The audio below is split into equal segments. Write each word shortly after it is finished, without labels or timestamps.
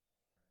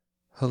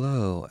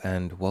Hello,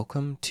 and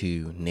welcome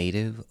to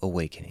Native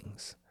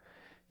Awakenings.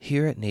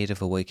 Here at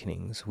Native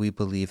Awakenings, we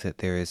believe that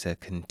there is a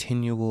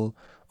continual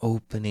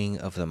opening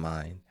of the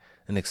mind,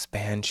 an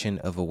expansion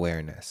of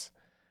awareness.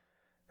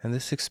 And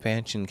this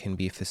expansion can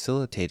be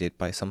facilitated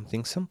by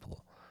something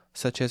simple,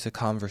 such as a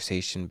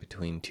conversation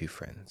between two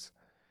friends.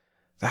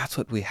 That's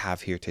what we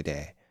have here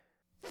today.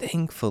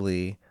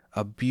 Thankfully,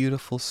 a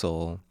beautiful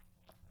soul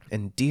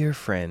and dear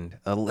friend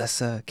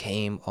Alyssa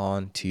came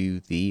on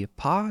to the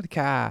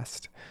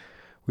podcast.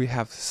 We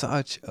have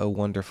such a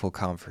wonderful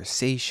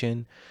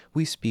conversation.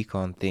 We speak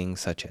on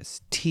things such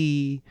as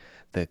tea,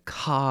 the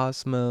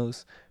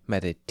cosmos,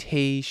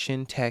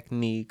 meditation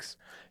techniques,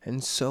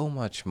 and so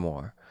much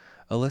more.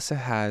 Alyssa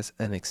has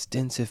an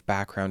extensive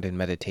background in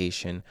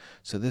meditation,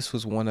 so this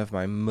was one of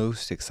my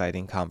most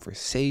exciting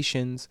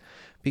conversations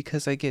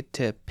because I get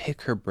to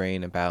pick her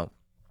brain about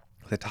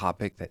the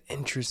topic that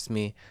interests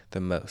me the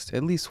most,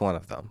 at least one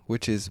of them,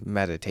 which is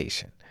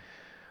meditation.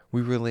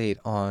 We relate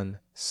on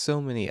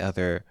so many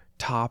other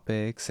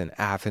topics and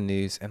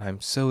avenues, and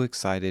I'm so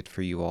excited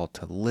for you all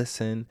to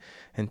listen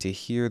and to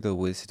hear the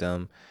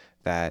wisdom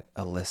that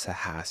Alyssa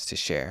has to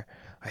share.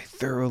 I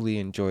thoroughly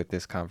enjoyed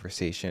this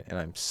conversation, and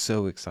I'm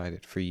so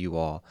excited for you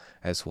all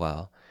as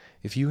well.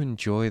 If you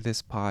enjoy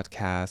this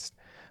podcast,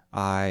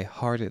 I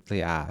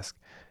heartily ask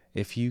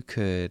if you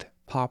could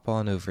pop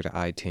on over to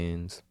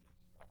iTunes,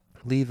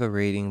 leave a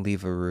rating,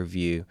 leave a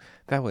review.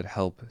 That would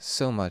help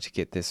so much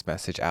get this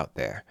message out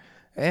there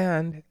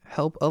and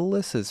help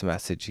Alyssa's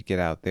message get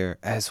out there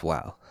as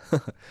well.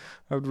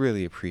 I would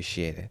really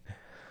appreciate it.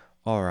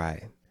 All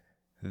right.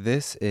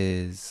 This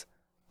is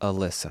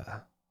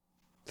Alyssa,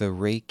 the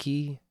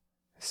Reiki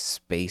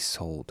space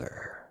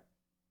holder.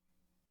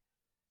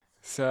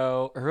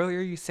 So earlier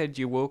you said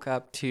you woke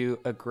up to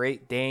a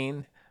Great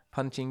Dane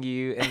punching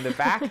you in the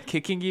back,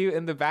 kicking you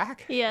in the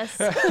back? Yes.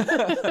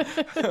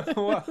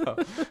 Wow.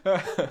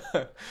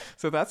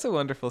 So that's a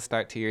wonderful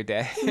start to your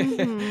day.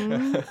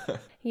 Mm-hmm.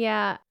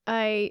 Yeah,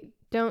 I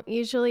don't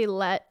usually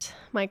let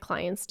my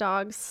clients'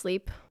 dogs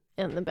sleep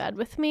in the bed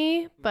with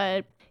me,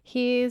 but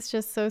he's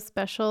just so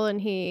special and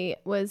he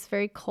was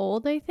very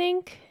cold, I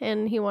think,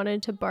 and he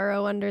wanted to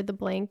burrow under the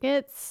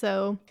blankets.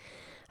 So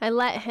I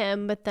let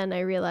him, but then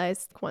I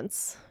realized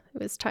once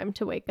it was time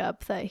to wake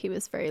up that he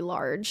was very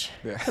large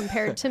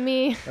compared to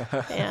me,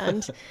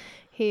 and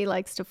he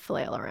likes to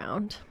flail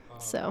around.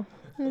 So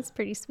it was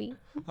pretty sweet.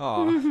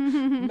 Oh,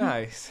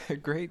 nice.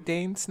 Great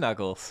Dane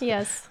snuggles.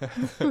 Yes.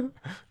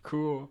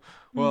 Cool.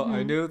 Well,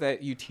 I know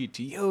that you teach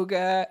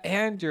yoga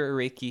and you're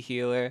a Reiki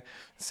healer.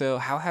 So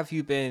how have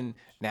you been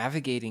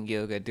navigating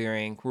yoga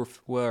during,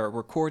 we're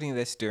recording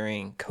this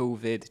during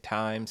COVID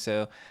time.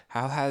 So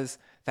how has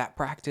that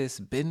practice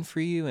been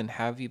for you, and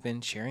have you been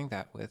sharing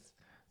that with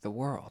the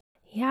world?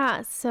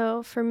 Yeah.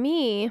 So for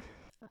me,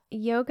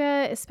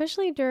 yoga,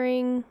 especially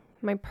during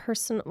my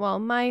personal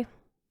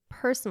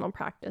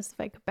practice, if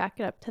I could back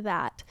it up to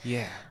that.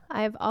 Yeah.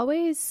 I've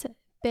always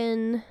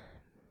been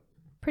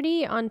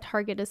pretty on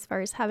target as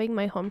far as having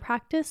my home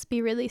practice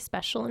be really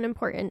special and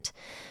important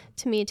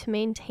to me to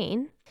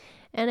maintain.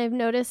 And I've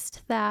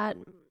noticed that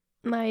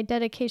my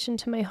dedication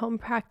to my home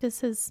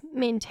practice is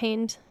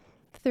maintained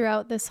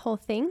throughout this whole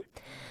thing.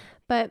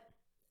 But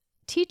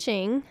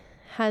teaching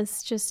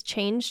has just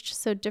changed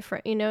so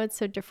different. It's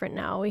so different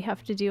now. We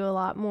have to do a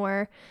lot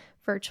more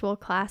virtual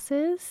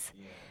classes.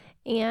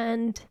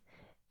 And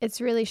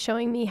it's really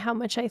showing me how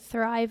much I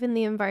thrive in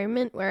the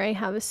environment where I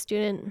have a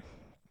student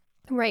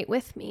right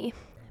with me,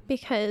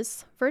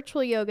 because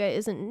virtual yoga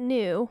isn't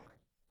new,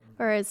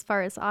 or as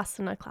far as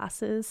asana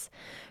classes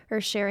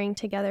or sharing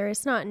together,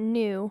 it's not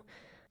new,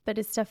 but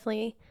it's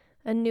definitely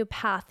a new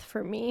path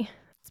for me.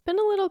 It's been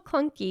a little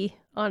clunky,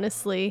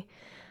 honestly,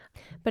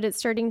 but it's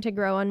starting to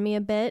grow on me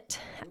a bit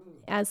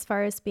as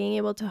far as being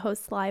able to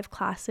host live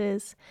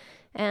classes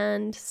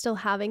and still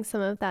having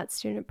some of that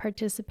student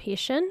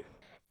participation.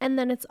 And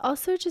then it's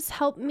also just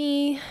helped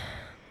me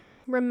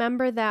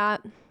remember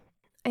that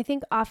I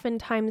think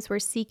oftentimes we're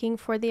seeking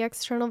for the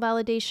external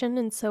validation.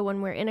 And so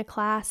when we're in a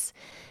class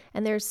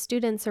and there's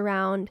students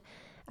around,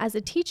 as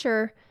a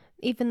teacher,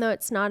 even though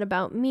it's not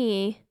about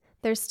me,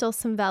 there's still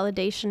some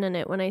validation in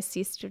it when I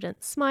see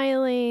students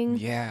smiling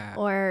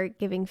or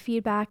giving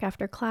feedback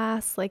after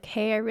class, like,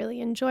 hey, I really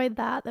enjoyed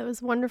that. That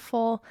was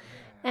wonderful.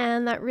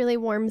 And that really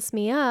warms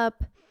me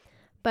up.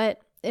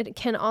 But it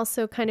can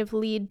also kind of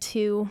lead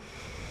to,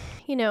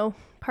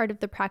 part of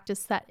the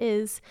practice that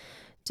is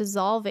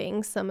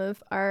dissolving some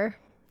of our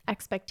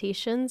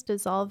expectations,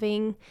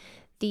 dissolving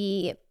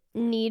the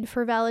need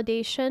for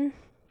validation.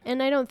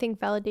 And I don't think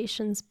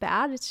validation's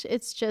bad.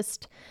 It's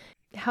just,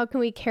 how can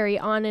we carry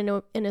on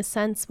in a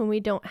sense when we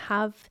don't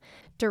have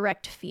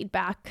direct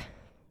feedback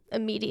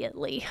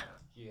immediately?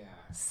 Yeah.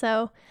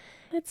 So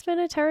it's been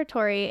a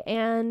territory,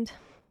 and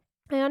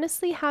I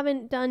honestly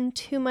haven't done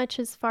too much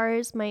as far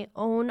as my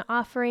own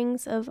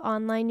offerings of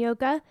online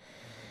yoga,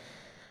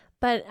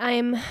 but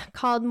I'm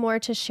called more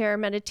to share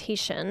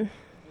meditation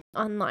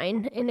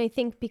online. And I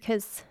think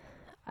because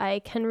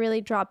I can really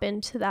drop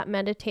into that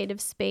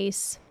meditative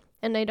space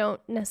and I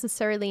don't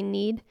necessarily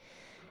need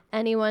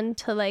anyone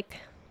to like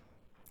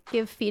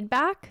give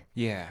feedback.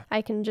 Yeah.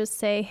 I can just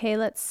say, hey,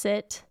 let's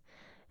sit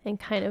and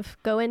kind of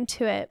go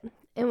into it.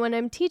 And when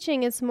I'm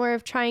teaching, it's more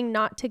of trying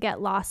not to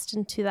get lost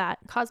into that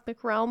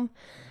cosmic realm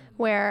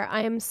where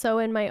I am so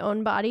in my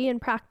own body in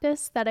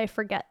practice that I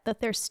forget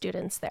that there's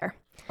students there.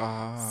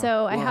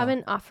 So I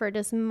haven't offered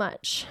as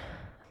much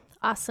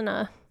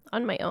asana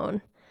on my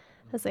own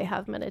as I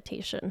have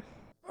meditation.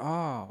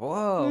 Oh,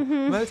 whoa.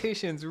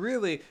 Meditation's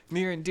really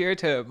near and dear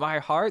to my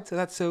heart. So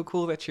that's so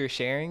cool that you're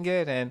sharing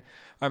it. And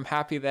I'm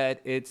happy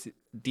that it's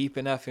deep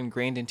enough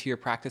ingrained into your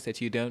practice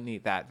that you don't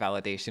need that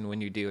validation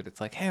when you do it.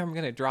 It's like, hey, I'm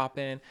going to drop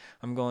in.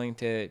 I'm going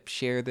to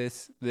share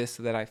this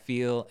that I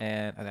feel,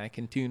 and I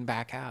can tune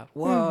back out.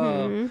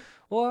 Whoa.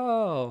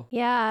 Whoa.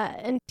 Yeah.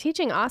 And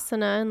teaching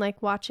asana and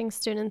like watching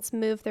students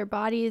move their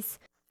bodies,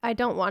 I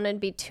don't want to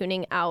be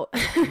tuning out.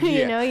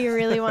 You know, you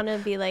really want to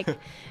be like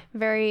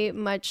very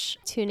much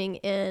tuning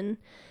in.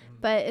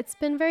 But it's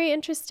been very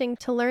interesting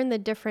to learn the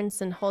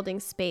difference in holding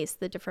space,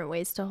 the different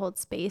ways to hold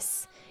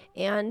space,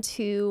 and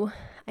to,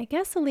 I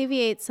guess,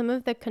 alleviate some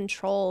of the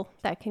control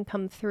that can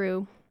come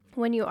through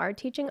when you are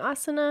teaching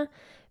asana,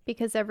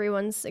 because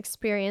everyone's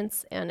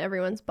experience and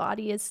everyone's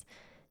body is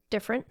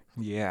different.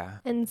 Yeah.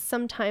 And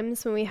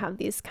sometimes when we have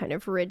these kind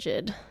of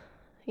rigid,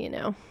 you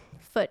know,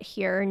 foot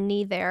here,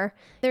 knee there,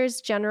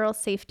 there's general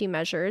safety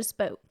measures,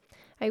 but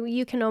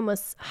you can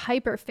almost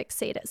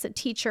hyperfixate as a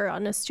teacher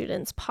on a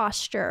student's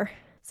posture.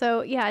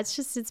 So yeah,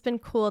 it's been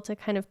cool to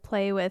kind of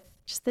play with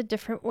just the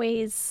different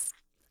ways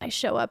I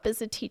show up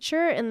as a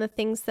teacher and the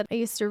things that I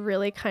used to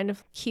really kind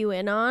of cue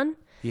in on.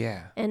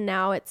 Yeah. And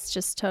now it's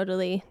just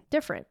totally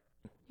different,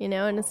 you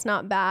know, and it's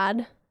not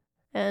bad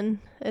and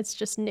it's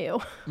just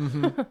new.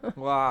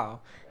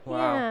 Wow.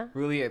 Yeah.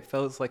 Really, it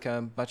feels like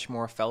a much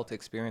more felt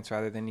experience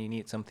rather than you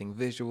need something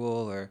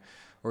visual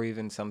or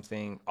even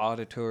something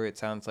auditory. It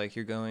sounds like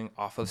you're going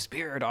off of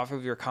spirit, off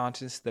of your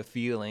conscious, the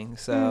feeling.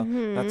 So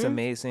that's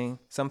amazing.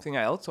 Something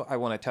I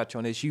want to touch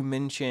on is you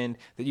mentioned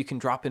that you can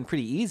drop in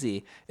pretty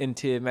easy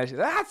into meditation.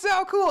 That's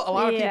so cool. A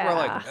lot of people are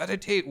like,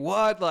 meditate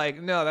what?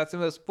 Like, no, that's the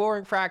most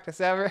boring practice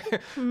ever.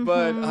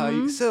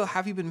 But so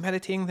have you been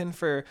meditating then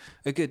for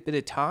a good bit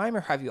of time,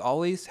 or have you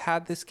always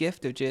had this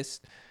gift of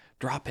just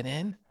dropping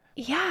in?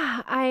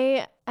 Yeah,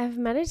 I've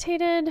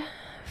meditated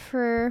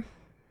for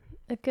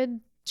a good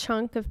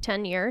chunk of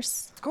 10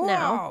 years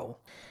now.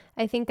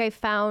 I think I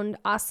found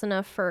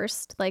asana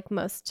first, like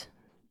most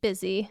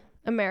busy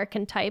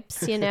American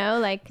types, you know,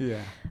 like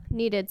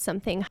needed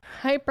something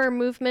hyper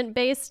movement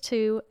based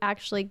to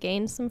actually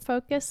gain some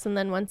focus. And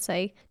then once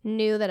I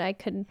knew that I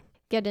could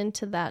get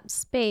into that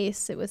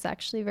space, it was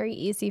actually very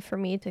easy for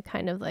me to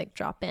kind of like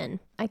drop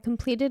in. I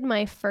completed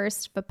my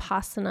first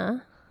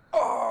Vipassana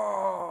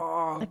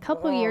a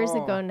couple years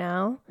ago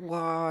now. What?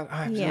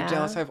 I'm so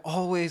jealous. I've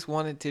always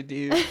wanted to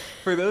do.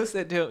 For those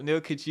that don't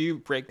know, could you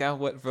break down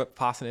what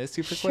Vipassana is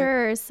super quick?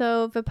 Sure.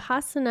 So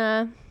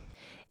Vipassana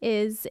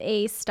is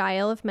a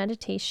style of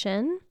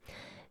meditation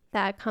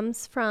that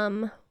comes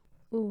from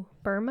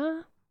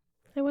Burma,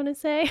 I want to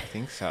say. I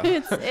think so.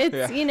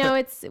 It's you know,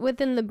 it's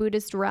within the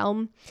Buddhist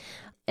realm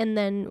and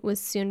then was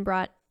soon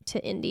brought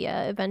to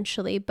India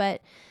eventually.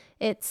 But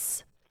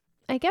it's,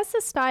 I guess,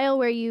 a style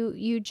where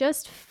you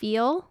just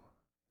feel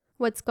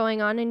what's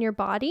going on in your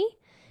body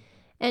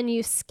and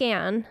you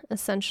scan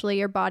essentially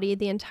your body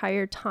the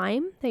entire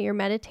time that you're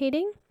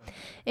meditating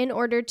in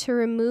order to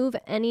remove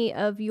any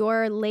of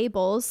your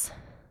labels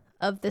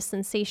of the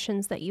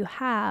sensations that you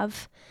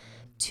have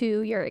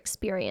to your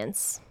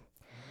experience.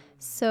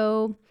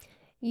 So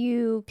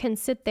you can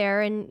sit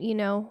there and, you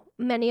know,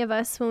 many of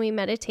us when we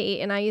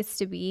meditate, and I used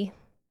to be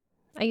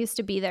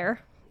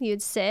there,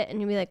 you'd sit and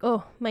you'd be like,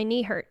 oh, my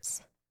knee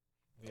hurts.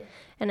 Yeah.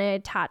 And I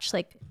attach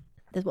like,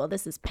 well,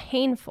 this is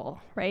painful,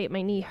 right?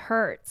 My knee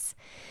hurts,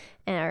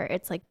 or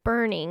it's like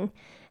burning.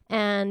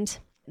 And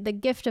the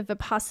gift of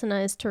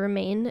Vipassana is to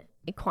remain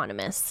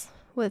equanimous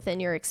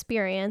within your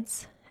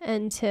experience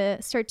and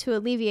to start to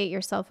alleviate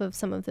yourself of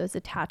some of those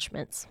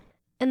attachments.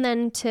 And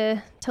then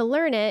to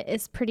learn it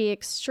is pretty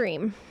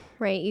extreme,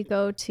 right? You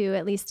go to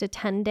at least a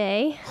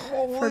 10-day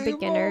for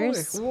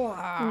beginners.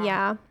 Wow.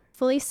 Yeah,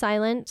 fully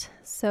silent.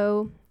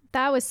 So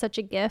that was such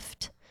a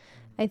gift.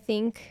 I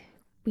think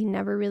we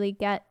never really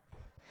get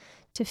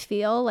to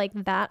feel like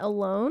that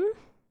alone.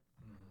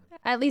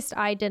 At least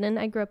I didn't.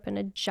 I grew up in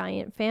a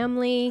giant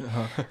family.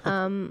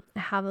 I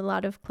have a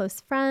lot of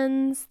close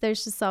friends.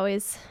 There's just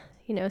always,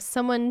 you know,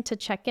 someone to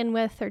check in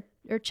with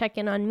or check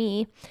in on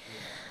me.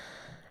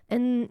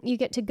 And you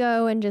get to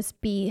go and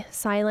just be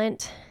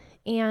silent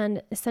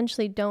and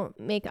essentially don't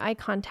make eye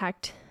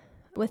contact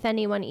with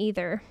anyone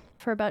either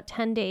for about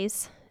 10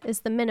 days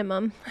is the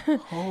minimum.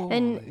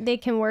 And they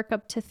can work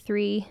up to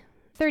 30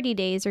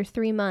 days or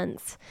 3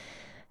 months.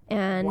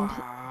 And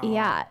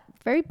yeah,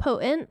 very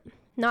potent,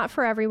 not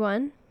for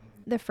everyone.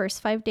 The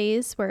first 5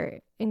 days were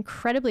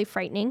incredibly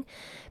frightening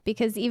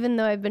because even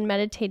though I've been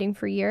meditating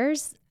for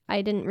years,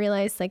 I didn't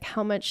realize like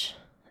how much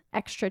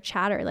extra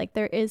chatter, like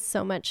there is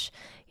so much,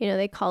 you know,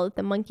 they call it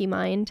the monkey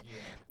mind.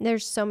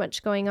 there's so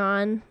much going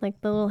on, like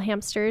the little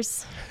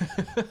hamsters.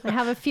 I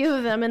have a few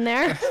of them in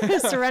there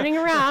just running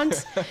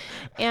around.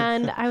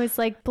 And I was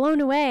like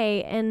blown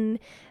away. And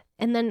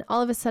then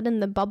all of a sudden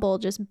the bubble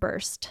just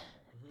burst.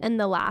 And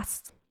the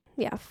last,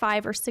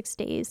 5 or 6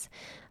 days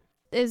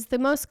is the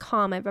most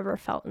calm I've ever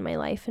felt in my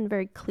life and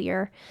very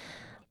clear.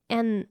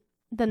 And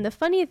then the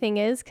funny thing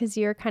is, because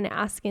you're kind of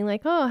asking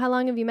like, oh, how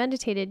long have you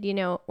meditated? You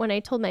know, when I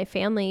told my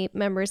family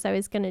members I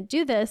was going to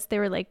do this, they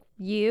were like,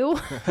 you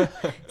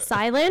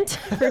silent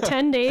for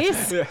 10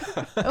 days.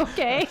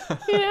 Okay.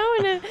 You know,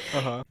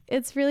 and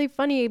it's really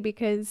funny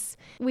because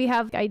we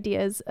have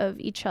ideas of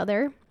each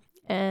other,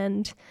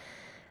 and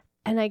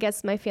I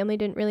guess my family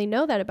didn't really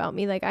know that about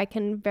me. Like I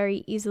can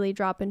very easily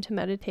drop into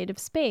meditative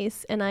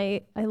space, and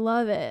I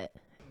love it.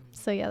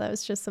 So yeah, that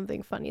was just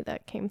something funny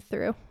that came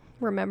through,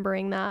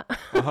 remembering that.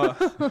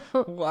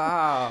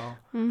 Wow.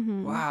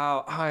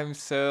 Wow. I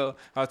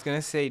was going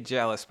to say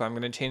jealous, but I'm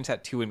going to change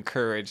that to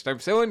encouraged. I'm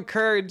so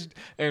encouraged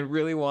and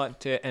really want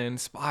to and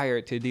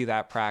inspired to do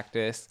that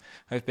practice.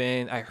 I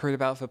heard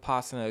about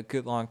Vipassana a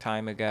good long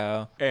time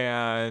ago,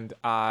 and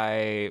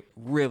I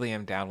really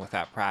am down with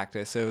that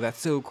practice. So that's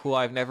so cool.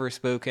 I've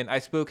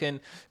spoken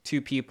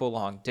to people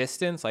long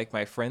distance, like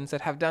my friends that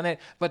have done it,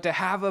 but to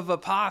have a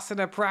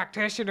Vipassana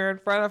practitioner in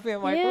front of me,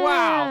 I'm like,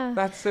 wow,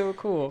 that's so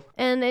cool.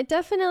 And it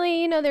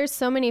definitely, there's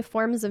so many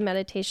forms of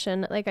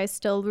meditation. Like I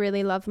still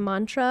really love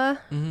mantra,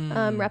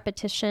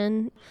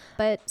 repetition,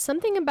 but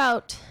something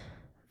about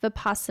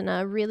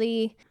Vipassana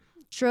really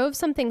drove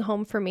something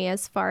home for me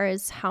as far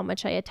as how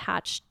much I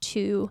attached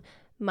to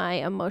my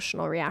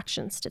emotional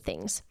reactions to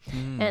things.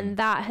 And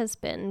that has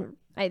been,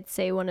 I'd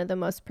say, one of the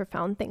most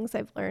profound things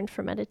I've learned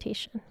from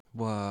meditation.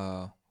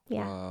 Whoa.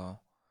 Yeah. Whoa.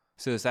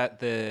 So is that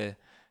the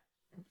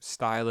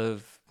style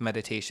of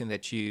meditation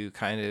that you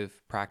kind of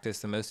practice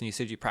the most? And you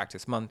said you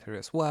practice mantra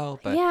as well,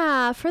 but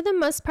yeah, for the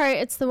most part,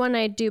 it's the one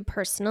I do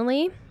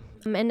personally.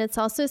 And it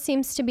also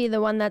seems to be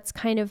the one that's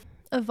kind of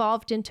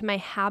evolved into my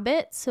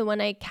habit. So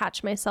when I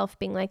catch myself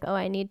being like, oh,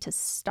 I need to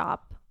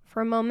stop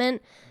for a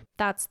moment,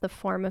 that's the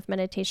form of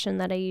meditation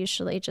that I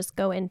usually just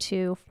go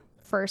into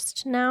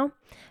first now.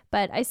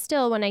 But I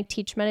still, when I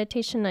teach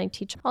meditation, I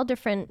teach all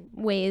different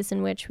ways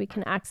in which we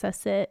can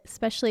access it,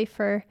 especially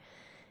for,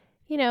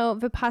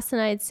 Vipassana.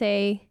 I'd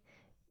say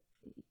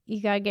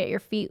you got to get your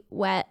feet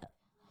wet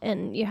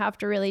and you have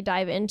to really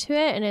dive into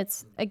it. And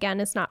it's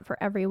not for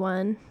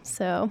everyone.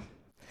 So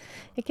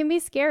it can be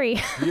scary.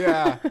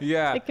 Yeah.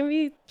 It can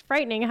be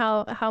frightening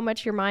how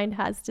much your mind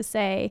has to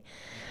say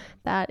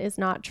that is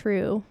not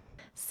true.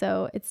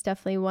 So it's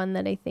definitely one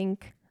that I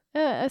think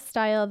a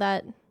style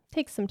that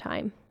takes some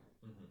time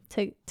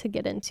to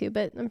get into.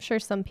 But I'm sure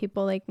some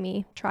people like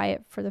me try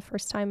it for the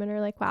first time and are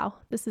like, wow,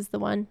 this is the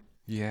one.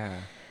 Yeah.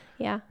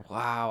 Yeah.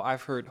 Wow.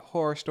 I've heard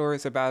horror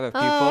stories about it.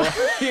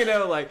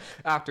 People, like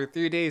after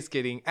 3 days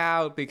getting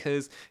out,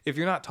 because if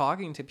you're not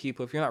talking to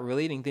people, if you're not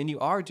relating, then you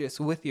are just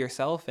with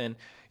yourself, and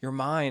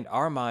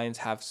our minds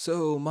have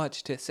so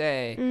much to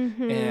say,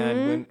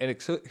 and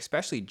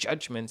especially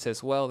judgments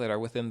as well that are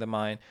within the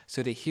mind.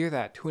 So to hear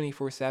that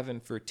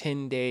 24/7 for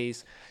 10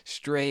 days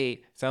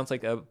straight sounds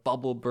like a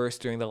bubble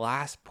burst during the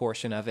last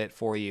portion of it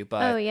for you.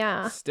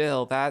 But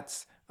still,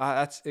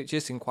 it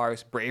just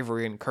requires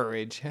bravery and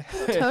courage.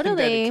 Totally. And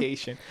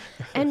dedication.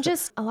 And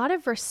just a lot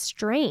of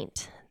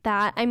restraint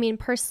that,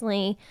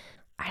 personally,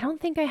 I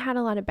don't think I had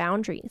a lot of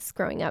boundaries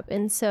growing up.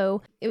 And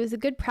so it was a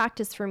good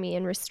practice for me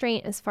in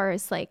restraint as far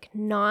as like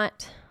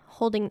not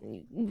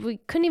holding, we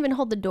couldn't even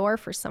hold the door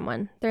for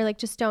someone. They're like,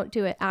 just don't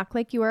do it. Act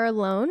like you are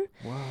alone.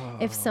 Whoa.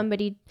 If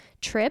somebody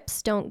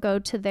trips, don't go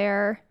to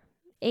their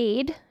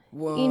aid.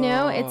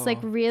 Whoa. It's like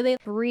really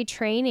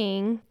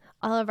retraining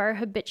all of our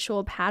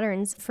habitual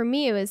patterns. For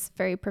me, it was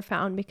very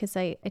profound because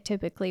I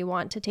typically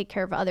want to take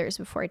care of others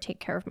before I take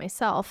care of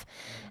myself.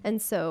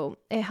 And so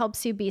it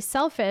helps you be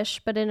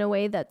selfish, but in a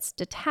way that's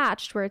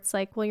detached, where it's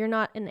like, well, you're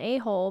not an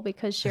a-hole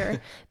because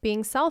you're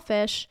being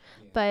selfish,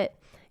 but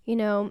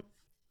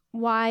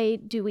why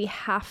do we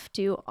have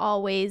to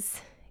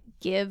always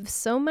give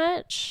so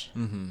much?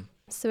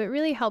 So it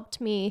really helped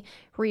me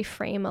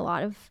reframe a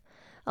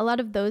lot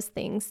of those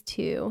things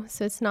too.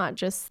 So it's not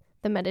just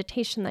the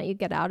meditation that you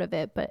get out of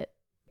it, but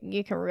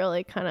you can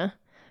really kind of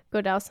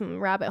go down some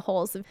rabbit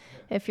holes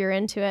if you're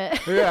into it.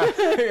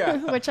 Yeah.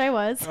 Which I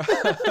was.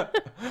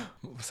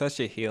 Such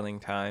a healing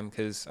time,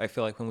 because I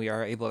feel like when we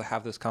are able to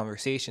have those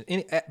conversations,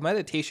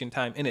 meditation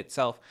time in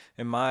itself,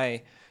 in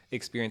my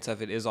experience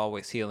of it, is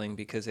always healing,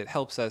 because it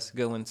helps us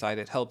go inside.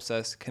 It helps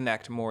us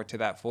connect more to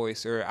that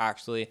voice, or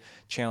actually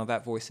channel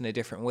that voice in a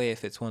different way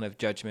if it's one of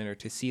judgment, or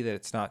to see that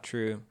it's not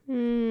true.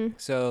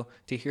 So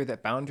to hear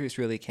that boundaries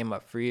really came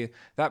up for you,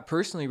 that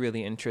personally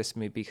really interests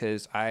me,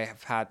 because I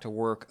have had to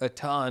work a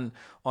ton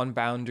on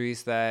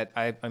boundaries that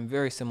I'm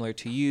very similar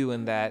to you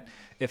in that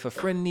if a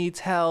friend needs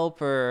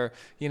help or,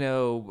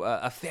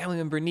 a family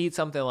member needs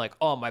something, like,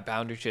 oh, my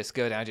boundaries just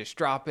go down, just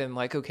drop in,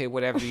 like, okay,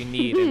 whatever you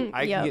need. And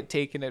I can Yep. get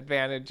taken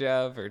advantage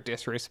of or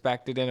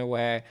disrespected in a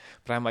way,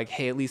 but I'm like,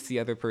 hey, at least the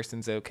other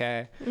person's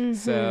okay.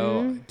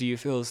 So do you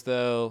feel as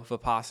though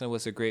Vipassana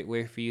was a great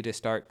way for you to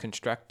start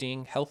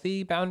constructing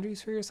healthy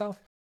boundaries for yourself?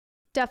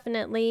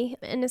 Definitely.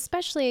 And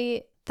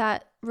especially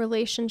that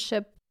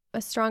relationship,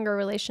 a stronger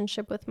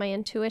relationship with my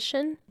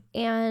intuition.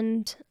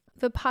 And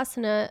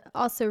Vipassana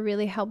also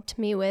really helped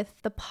me with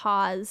the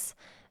pause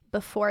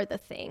before the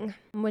thing,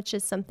 which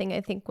is something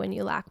I think when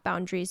you lack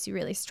boundaries, you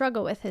really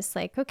struggle with. Is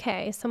like,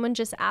 okay, someone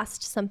just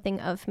asked something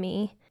of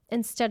me.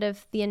 Instead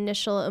of the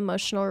initial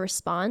emotional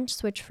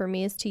response, which for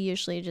me is to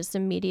usually just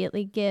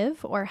immediately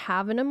give or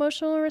have an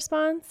emotional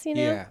response,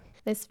 Yeah.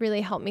 This really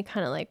helped me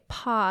kind of like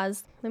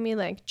pause. Let me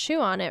like chew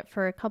on it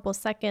for a couple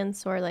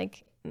seconds, or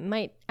like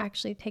might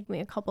actually take me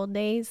a couple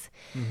days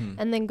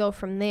and then go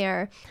from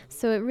there.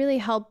 So it really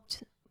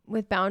helped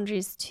with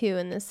boundaries too,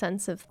 in the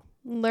sense of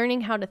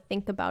learning how to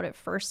think about it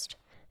first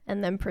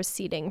and then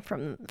proceeding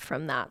from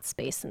that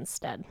space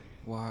instead.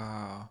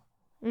 Wow.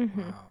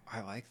 Wow. I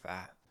like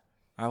that.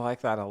 I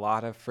like that a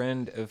lot. A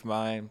friend of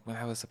mine, when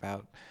I was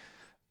about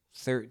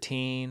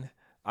 13,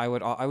 I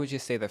would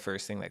just say the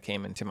first thing that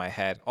came into my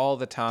head all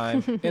the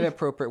time,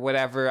 inappropriate,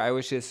 whatever. I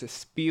was just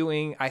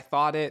spewing. I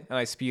thought it and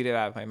I spewed it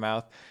out of my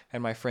mouth.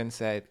 And my friend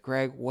said,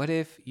 Greg, what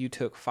if you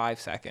took 5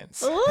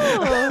 seconds? Ooh,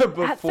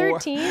 at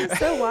 13,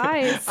 so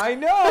wise. I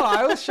know.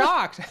 I was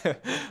shocked.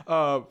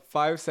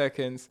 5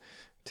 seconds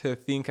to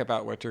think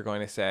about what you're going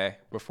to say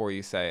before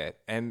you say it.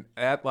 And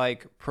that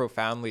like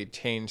profoundly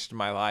changed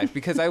my life,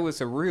 because I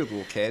was a rude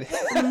little kid.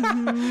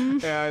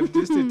 And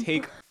just to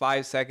take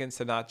 5 seconds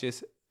to not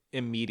just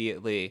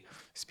immediately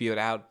spew it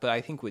out. But I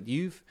think what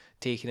you've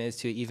taken is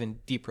to an even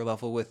deeper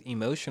level with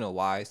emotional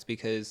wise,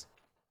 because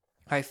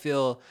I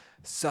feel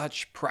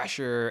such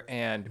pressure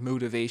and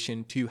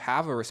motivation to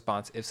have a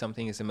response if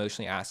something is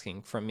emotionally asking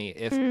from me.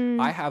 If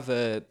I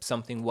have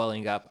something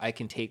welling up, I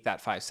can take that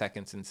 5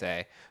 seconds and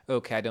say,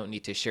 okay, I don't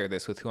need to share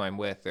this with who I'm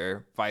with,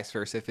 or vice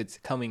versa if it's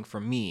coming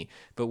from me.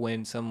 But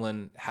when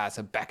someone has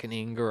a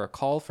beckoning or a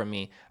call from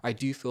me, I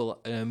do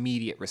feel an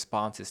immediate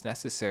response is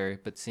necessary.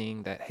 But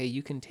seeing that, hey,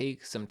 you can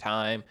take some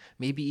time,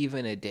 maybe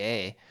even a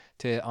day,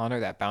 to honor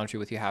that boundary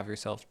with you, have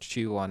yourself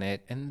chew on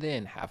it, and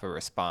then have a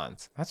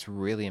response. That's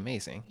really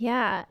amazing.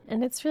 Yeah,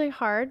 and it's really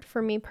hard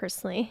for me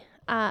personally.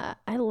 I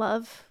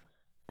love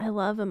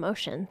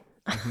emotion.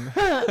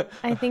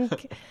 I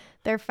think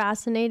they're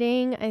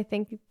fascinating. I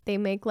think they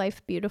make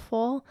life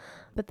beautiful,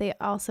 but they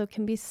also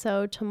can be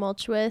so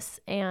tumultuous.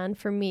 And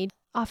for me,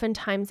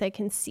 oftentimes I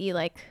can see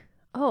like,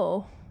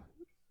 oh,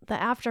 the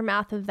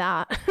aftermath of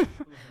that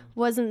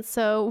wasn't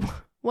so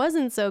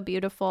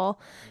beautiful.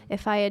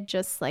 If I had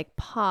just like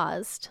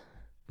paused,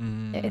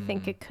 I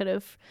think it could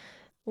have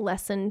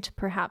lessened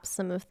perhaps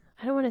some of,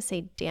 I don't want to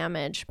say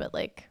damage, but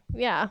like,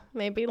 yeah,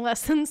 maybe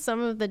lessen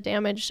some of the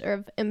damage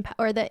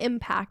or the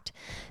impact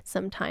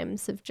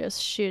sometimes of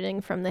just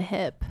shooting from the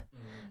hip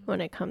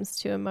when it comes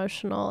to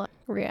emotional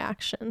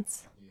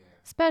reactions.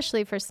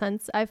 Especially for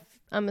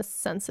I'm a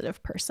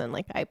sensitive person.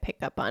 Like I pick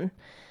up on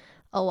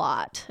a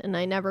lot, and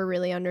I never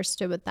really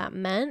understood what that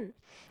meant.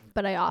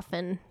 But I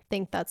often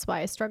think that's why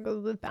I struggle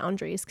with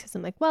boundaries, because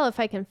I'm like, well, if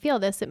I can feel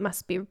this, it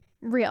must be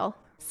real.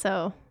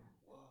 So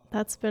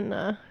that's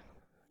been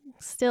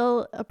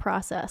still a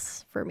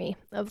process for me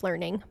of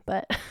learning,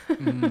 but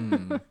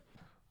a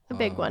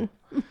big one.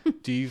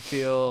 Do you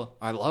feel,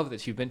 I love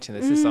that you mentioned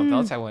this is something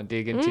else I want to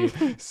dig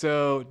into.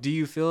 So do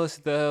you feel as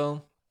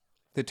though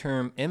the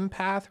term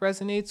empath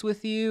resonates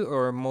with you,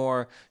 or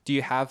more, do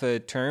you have a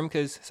term?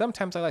 Because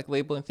sometimes I like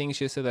labeling things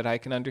just so that I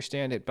can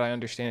understand it, but I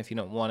understand if you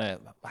don't want to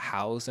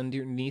house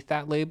underneath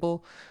that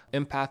label.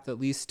 Empath, at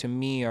least to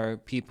me, are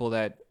people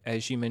that,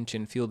 as you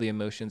mentioned, feel the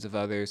emotions of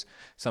others,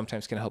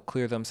 sometimes can help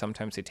clear them,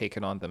 sometimes they take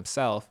it on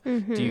themselves.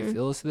 Do you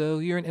feel as though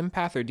you're an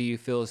empath, or do you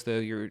feel as though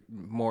you're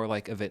more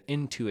like of an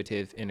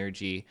intuitive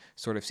energy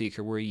sort of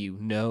seeker, where you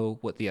know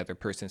what the other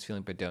person's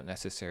feeling but don't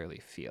necessarily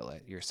feel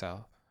it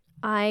yourself?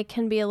 I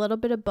can be a little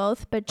bit of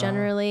both, but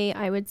generally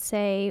I would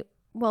say,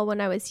 well,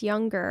 when I was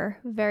younger,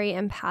 very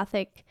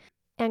empathic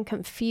and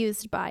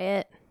confused by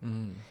it.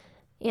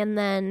 And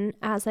then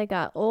as I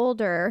got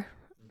older,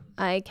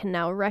 I can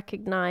now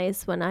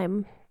recognize when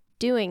I'm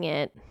doing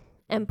it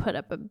and put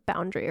up a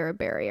boundary or a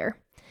barrier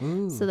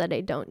so that I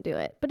don't do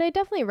it. But I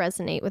definitely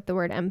resonate with the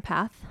word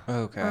empath.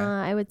 Okay.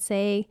 I would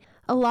say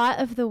a lot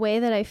of the way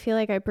that I feel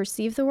like I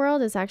perceive the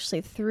world is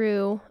actually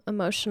through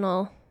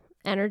emotional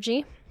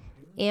energy.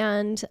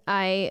 And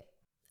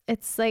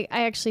it's like,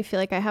 I actually feel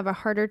like I have a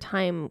harder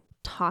time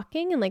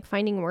talking and like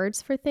finding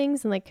words for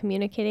things and like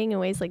communicating in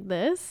ways like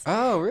this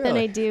than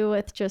I do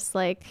with just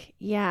like,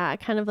 yeah,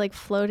 kind of like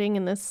floating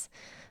in this,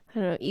 I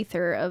don't know,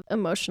 ether of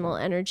emotional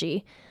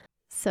energy.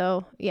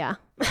 So yeah,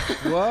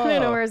 Whoa. I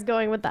don't know where I was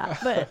going with that,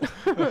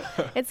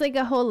 but it's like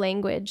a whole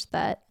language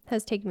that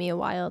has taken me a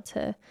while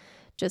to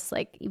just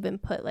like even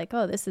put like,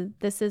 oh, this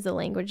is a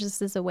language.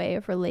 This is a way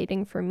of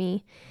relating for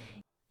me.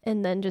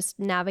 and then just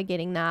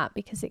navigating that,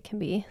 because it can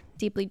be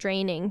deeply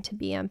draining to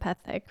be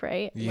empathic,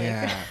 right?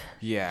 Yeah.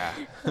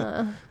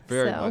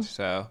 Very so. much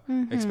so.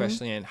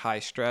 Especially in high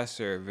stress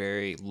or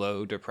very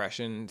low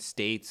depression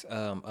states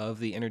of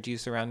the energy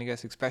surrounding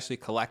us, especially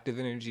collective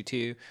energy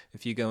too.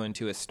 If you go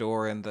into a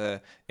store and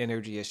the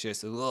energy is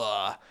just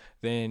ugh,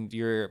 then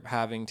you're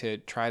having to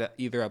try to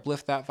either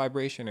uplift that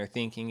vibration or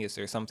thinking, is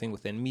there something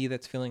within me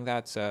that's feeling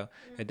that? So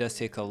it does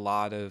take a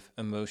lot of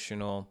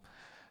emotional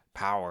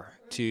power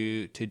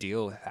to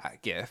deal with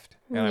that gift.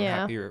 And I'm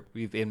happy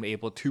we've been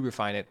able to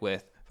refine it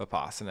with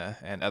Vipassana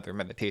and other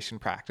meditation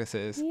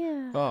practices.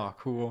 Yeah. Oh,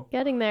 cool.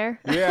 Getting there.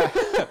 Yeah.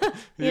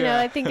 You know,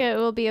 I think it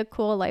will be a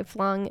cool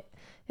lifelong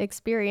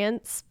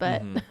experience,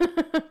 but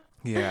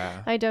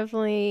Yeah. I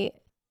definitely,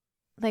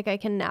 like, I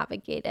can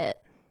navigate it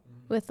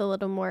with a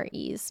little more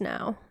ease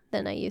now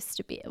than I used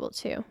to be able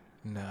to.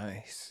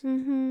 Nice.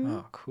 Mm-hmm.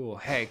 Oh, cool.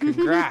 Hey,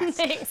 congrats.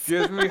 Thanks.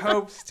 Gives me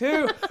hopes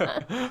too.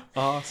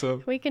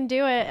 Awesome. We can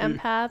do it,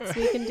 empaths.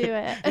 We can do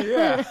it.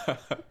 Yeah.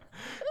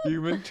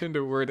 You mentioned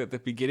a word at the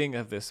beginning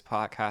of this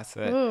podcast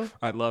that Ooh.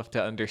 I'd love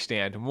to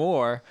understand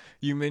more.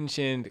 You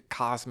mentioned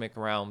cosmic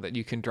realm, that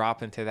you can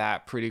drop into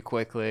that pretty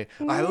quickly.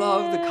 I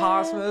love the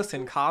cosmos,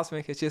 and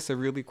cosmic is just a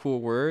really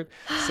cool word.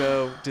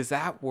 So does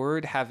that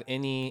word have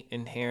any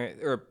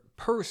inherent or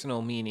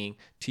personal meaning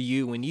to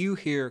you when you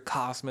hear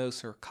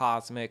cosmos or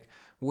cosmic?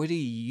 What do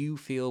you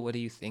feel? What do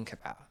you think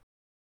about?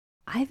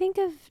 I think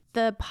of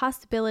the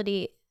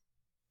possibility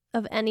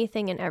of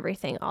anything and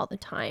everything all the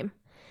time.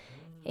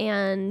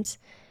 And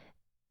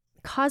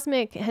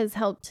cosmic has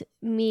helped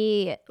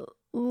me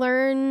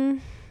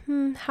learn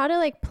how to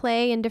like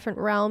play in different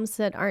realms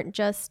that aren't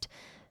just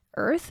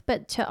Earth,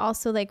 but to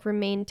also like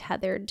remain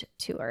tethered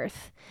to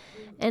Earth.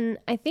 And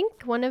I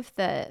think one of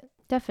the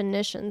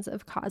definitions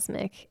of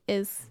cosmic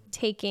is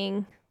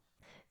taking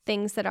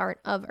things that aren't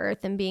of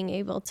Earth and being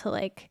able to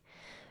like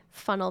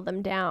funnel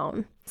them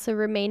down. So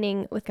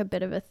remaining with a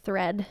bit of a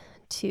thread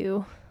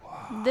to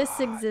this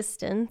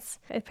existence.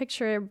 I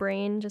picture a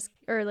brain just,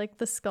 or like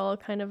the skull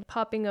kind of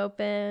popping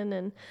open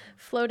and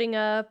floating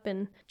up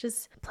and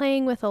just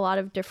playing with a lot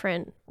of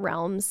different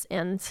realms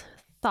and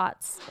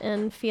thoughts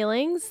and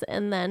feelings,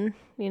 and then,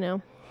 you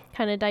know,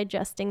 kind of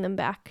digesting them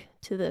back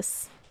to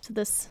this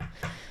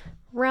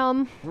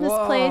realm, this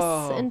place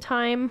and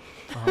time.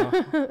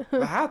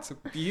 That's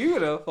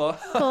beautiful.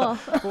 Cool.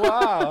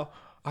 Wow.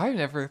 I've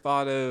never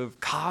thought of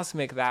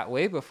cosmic that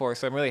way before,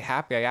 so I'm really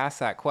happy I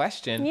asked that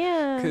question.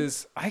 Yeah.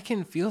 Because I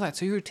can feel that.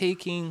 So you're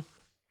taking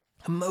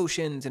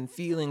emotions and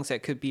feelings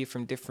that could be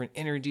from different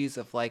energies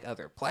of like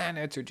other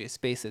planets or just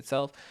space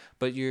itself,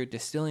 but you're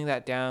distilling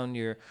that down,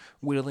 you're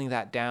whittling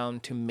that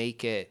down to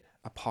make it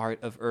a part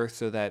of Earth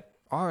so that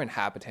our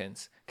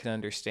inhabitants can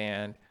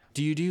understand.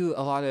 Do you do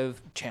a lot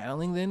of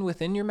channeling then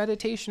within your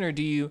meditation, or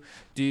do you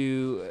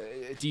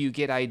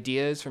get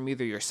ideas from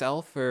either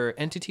yourself or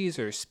entities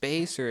or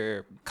space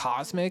or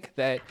cosmic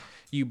that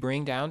you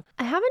bring down?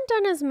 I haven't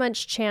done as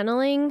much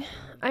channeling,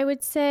 I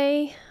would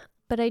say,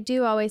 but I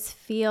do always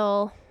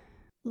feel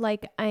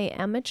like I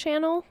am a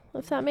channel,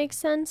 if that makes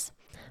sense.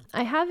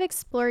 I have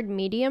explored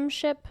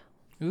mediumship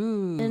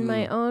in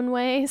my own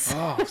ways.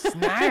 Oh,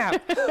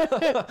 snap.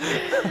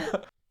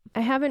 I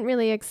haven't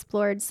really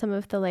explored some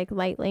of the like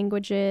light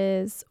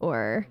languages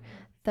or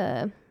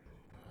the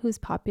who's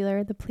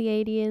popular, the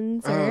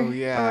Pleiadians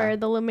or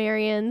the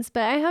Lemurians,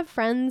 but I have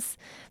friends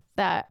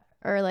that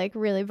are like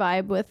really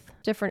vibe with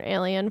different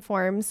alien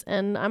forms,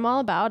 and I'm all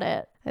about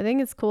it. I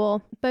think it's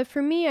cool. But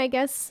for me, I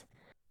guess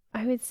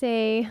I would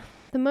say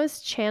the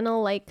most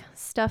channel like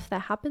stuff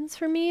that happens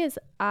for me is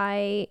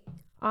I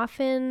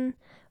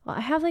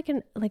have like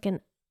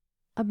an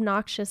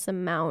obnoxious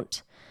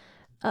amount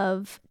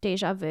of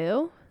deja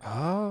vu.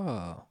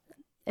 Oh.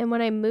 And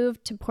when I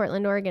moved to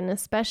Portland, Oregon,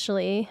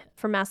 especially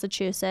from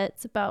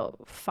Massachusetts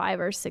about 5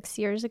 or 6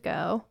 years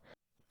ago,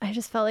 I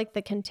just felt like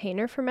the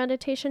container for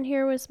meditation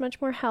here was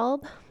much more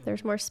held.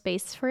 There's more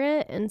space for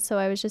it. And so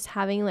I was just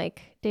having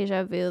like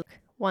deja vu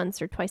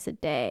once or twice a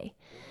day.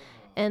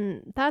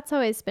 And that's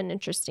always been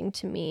interesting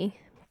to me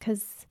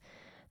because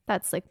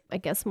that's like, I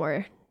guess,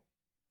 more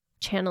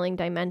channeling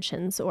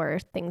dimensions or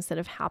things that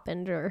have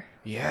happened or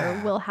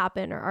will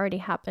happen or already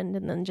happened,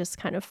 and then just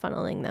kind of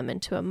funneling them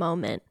into a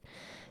moment.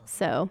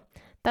 So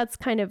that's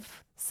kind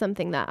of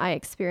something that I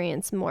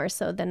experience more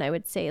so than I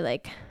would say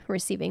like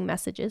receiving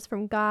messages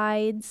from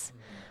guides.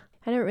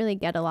 I don't really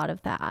get a lot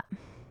of that,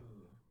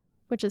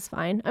 which is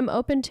fine. I'm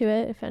open to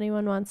it if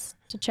anyone wants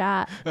to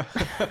chat.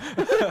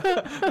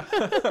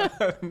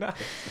 Nice.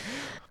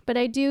 But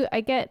I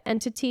get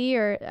entity,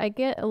 or I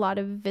get a lot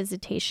of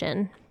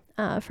visitation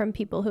from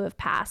people who have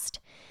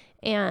passed.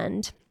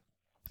 And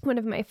one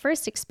of my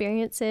first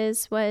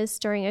experiences was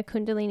during a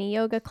Kundalini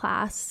yoga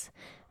class,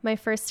 my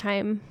first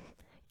time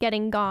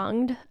getting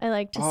gonged, I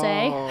like to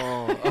say.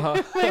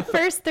 My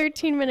first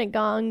 13-minute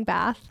gong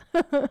bath.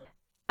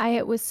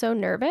 I was so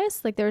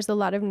nervous. Like there was a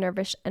lot of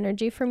nervous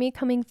energy for me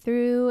coming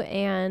through,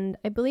 and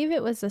I believe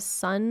it was a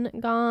sun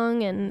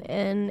gong, and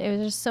it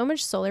was just so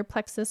much solar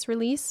plexus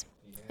release.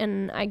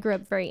 And I grew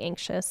up very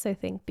anxious, I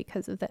think,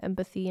 because of the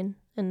empathy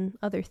and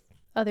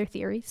other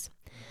theories.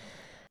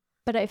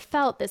 But I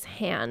felt this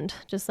hand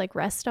just like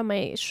rest on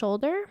my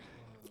shoulder.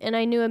 And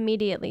I knew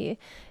immediately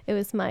it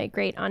was my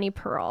great Auntie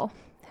Pearl,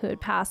 who had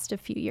passed a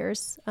few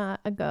years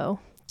ago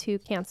to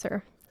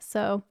cancer.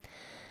 So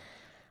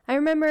I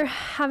remember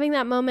having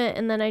that moment,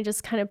 and then I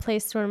just kind of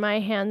placed one of my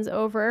hands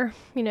over,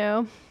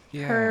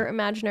 her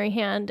imaginary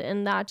hand,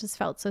 and that just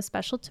felt so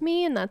special to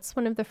me. And that's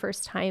one of the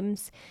first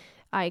times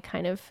I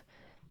kind of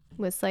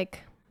was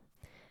like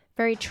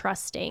very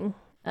trusting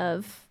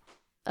of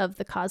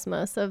the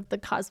cosmos, of the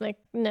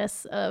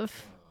cosmicness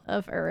of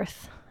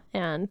Earth,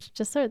 and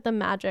just sort of the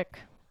magic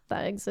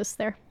that exists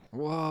there.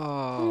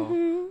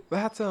 Whoa,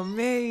 that's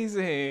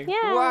amazing.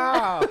 Yeah.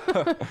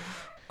 Wow.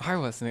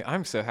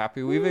 I'm so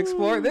happy we've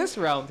explored this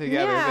realm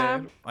together, Yeah.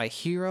 man. I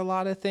hear a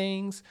lot of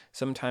things.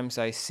 Sometimes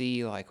I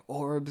see like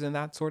orbs and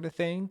that sort of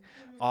thing.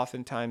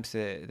 Oftentimes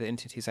the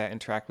entities I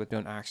interact with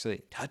don't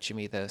actually touch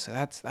me though. So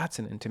that's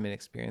an intimate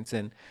experience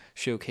and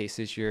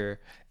showcases your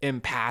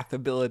empath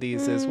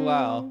abilities as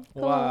well.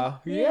 Cool.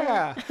 Wow.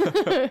 Yeah.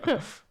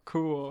 Yeah.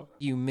 Cool.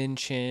 You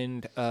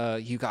mentioned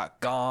you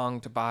got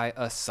gonged by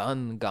a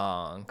sun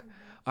gong.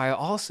 I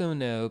also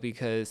know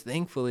because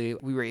thankfully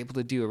we were able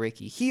to do a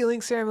Reiki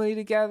healing ceremony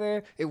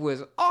together. It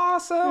was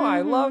awesome.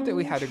 I loved it.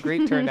 We had a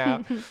great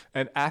turnout.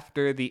 And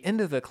after the end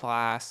of the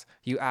class,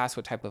 you asked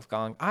what type of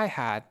gong I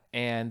had.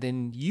 And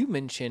then you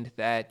mentioned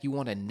that you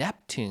want a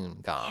Neptune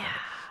gong. Yeah.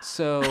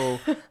 So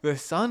the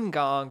sun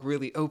gong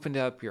really opened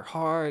up your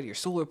heart, your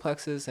solar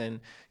plexus,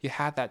 and you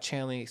had that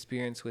channeling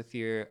experience with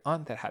your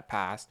aunt that had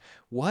passed.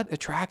 What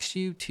attracts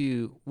you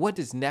to, what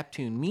does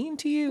Neptune mean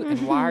to you,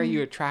 and why are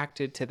you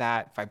attracted to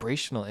that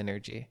vibrational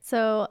energy?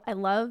 So I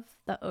love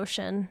the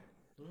ocean.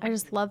 I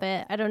just love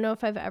it. I don't know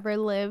if I've ever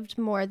lived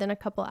more than a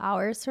couple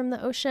hours from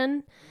the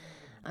ocean.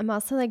 I'm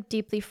also like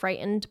deeply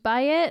frightened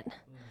by it,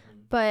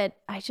 but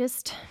it's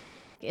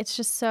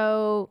just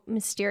so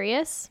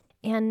mysterious.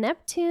 And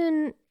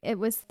Neptune, it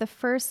was the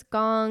first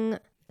gong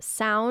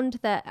sound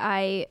that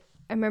I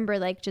remember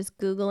like just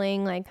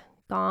Googling like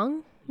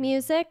gong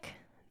music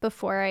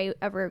before I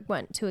ever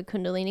went to a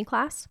Kundalini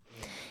class.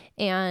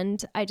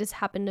 And I just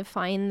happened to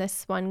find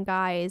this one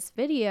guy's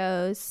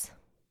videos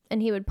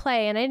and he would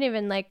play, and I didn't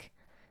even like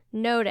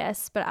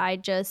notice, but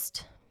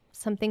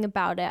something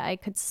about it, I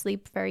could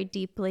sleep very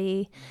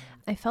deeply.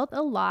 I felt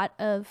a lot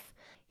of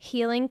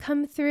healing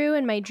come through,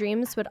 and my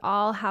dreams would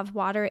all have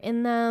water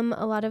in them.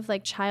 A lot of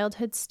like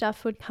childhood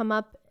stuff would come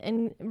up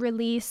and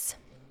release.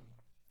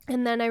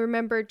 And then I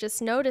remember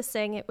just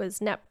noticing it was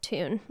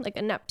Neptune, like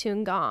a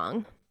Neptune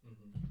gong.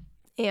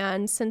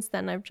 And since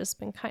then, I've just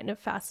been kind of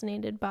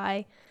fascinated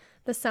by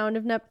the sound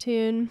of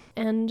Neptune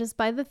and just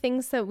by the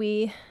things that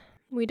we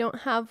don't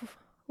have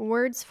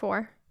words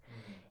for.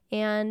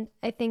 And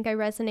I think I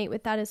resonate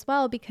with that as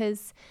well,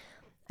 because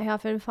I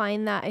often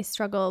find that I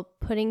struggle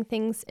putting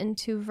things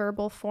into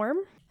verbal form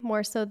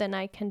more so than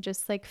I can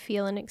just like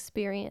feel and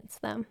experience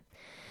them.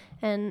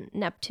 And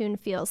Neptune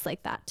feels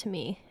like that to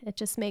me. It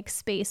just makes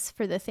space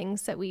for the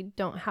things that we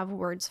don't have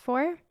words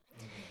for.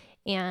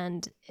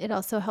 And it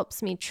also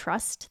helps me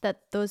trust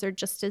that those are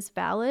just as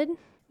valid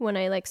when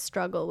I like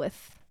struggle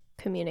with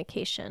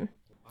communication.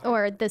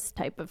 Or this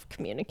type of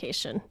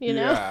communication, you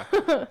know?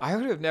 Yeah. I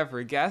would have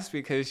never guessed,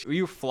 because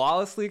you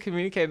flawlessly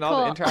communicate in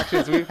all the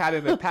interactions we've had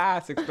in the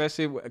past,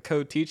 especially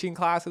co-teaching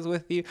classes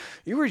with you.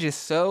 You were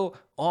just so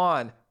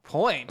on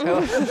point. It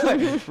was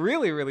like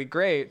really, really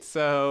great.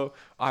 So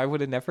I would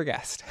have never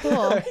guessed.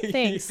 Cool.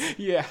 Thanks.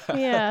 Yeah.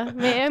 Yeah.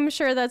 I'm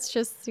sure that's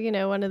just,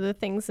 one of the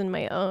things in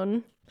my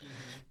own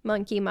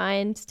monkey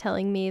mind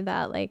telling me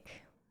that like,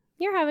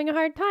 you're having a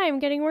hard time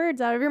getting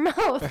words out of your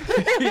mouth.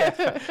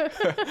 Yeah.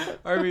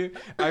 I mean,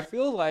 I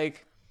feel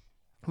like,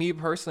 me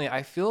personally,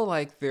 I feel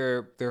like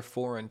they're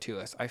foreign to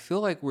us. I feel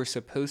like we're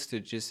supposed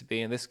to just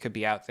be, and this could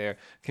be out there,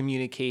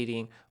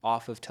 communicating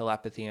off of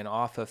telepathy and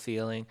off of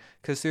feeling,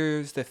 because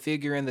there's the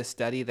figure in the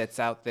study that's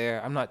out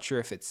there. I'm not sure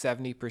if it's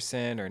 70%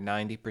 or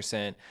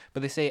 90%,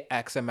 but they say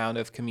X amount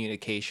of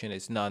communication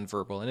is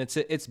nonverbal, and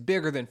it's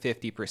bigger than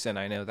 50%.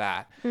 I know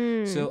that.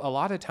 So a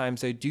lot of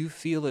times I do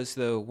feel as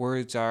though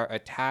words are a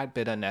tad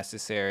bit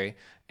unnecessary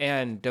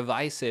and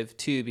divisive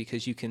too,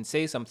 because you can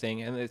say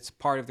something, and it's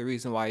part of the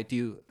reason why I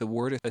do the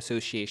word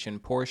association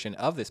portion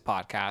of this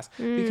podcast,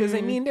 because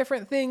they mean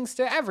different things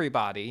to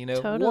everybody.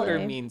 Totally. Water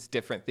means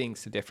different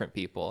things to different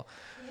people.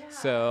 Yeah.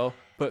 So,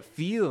 but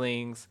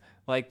feelings,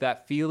 like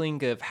that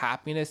feeling of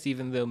happiness,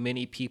 even though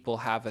many people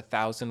have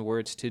 1,000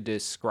 words to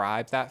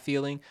describe that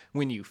feeling,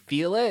 when you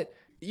feel it,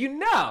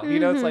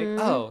 it's like,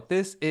 oh,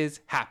 this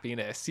is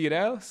happiness,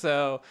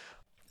 so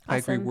I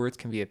agree, words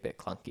can be a bit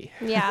clunky.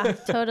 Yeah,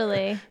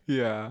 totally.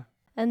 Yeah.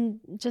 And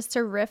just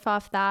to riff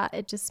off that,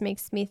 it just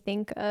makes me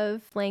think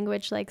of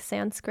language like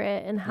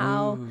Sanskrit and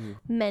how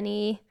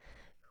many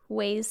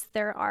ways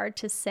there are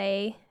to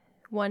say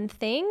one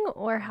thing,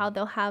 or how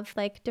they'll have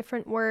like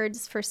different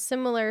words for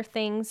similar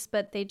things,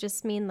 but they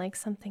just mean like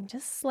something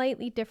just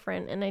slightly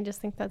different. And I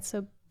just think that's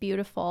so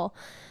beautiful,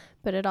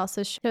 but it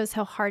also shows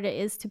how hard it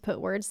is to put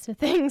words to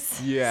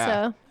things.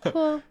 Yeah. So,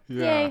 well,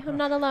 Yeah. yay, I'm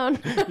not alone.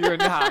 You're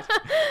not.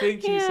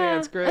 Thank you, Yeah.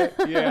 Sanskrit.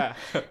 Yeah.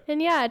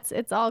 And yeah,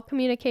 it's all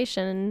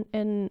communication.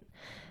 And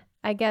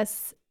I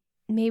guess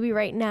maybe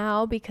right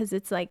now, because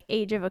it's like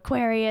age of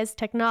Aquarius,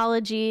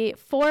 technology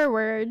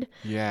forward,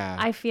 Yeah.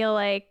 I feel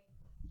like,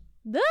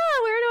 where do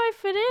I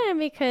fit in?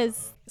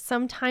 Because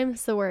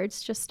sometimes the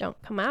words just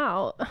don't come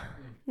out,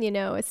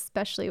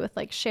 especially with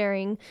like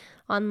sharing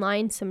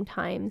online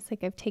sometimes.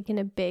 Like I've taken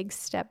a big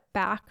step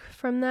back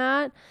from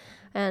that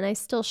and I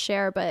still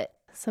share, but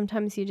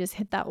sometimes you just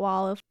hit that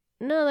wall of,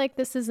 no, like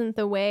this isn't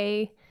the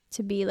way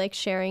to be like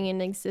sharing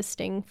and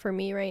existing for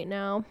me right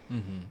now.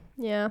 Mm-hmm.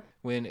 Yeah.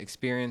 When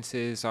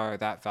experiences are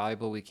that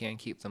valuable, we can't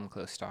keep them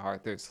close to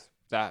heart. There's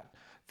that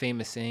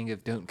famous saying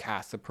of don't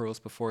cast the pearls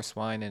before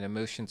swine, and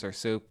emotions are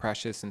so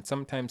precious, and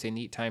sometimes they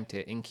need time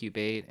to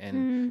incubate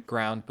and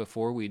ground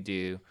before we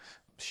do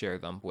share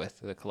them with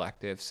the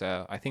collective.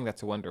 So I think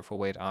that's a wonderful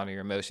way to honor your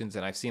emotions.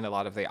 And I've seen a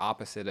lot of the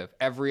opposite of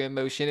every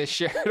emotion is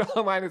shared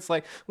online. It's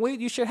like, wait,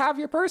 you should have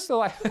your personal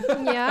life.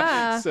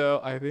 Yeah.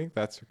 So I think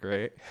that's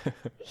great.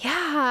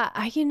 Yeah.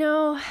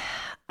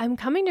 I'm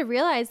coming to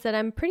realize that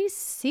I'm pretty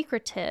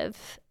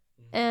secretive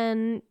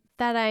and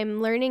that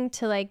I'm learning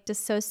to like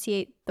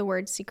dissociate the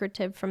word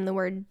secretive from the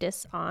word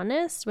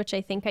dishonest, which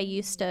I think I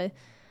used to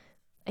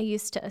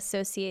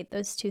associate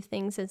those two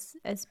things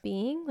as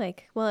being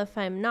like, well, if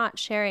I'm not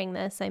sharing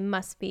this, I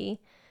must be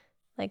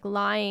like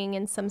lying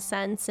in some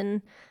sense.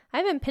 And I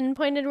haven't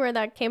pinpointed where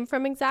that came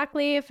from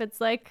exactly, if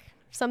it's like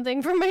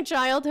something from my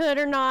childhood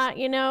or not,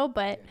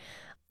 but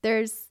there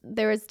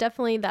was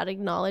definitely that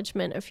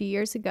acknowledgement a few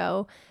years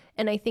ago.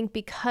 And I think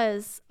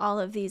because all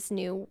of these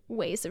new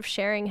ways of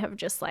sharing have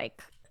just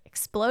like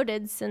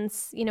exploded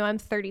since, I'm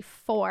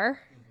 34.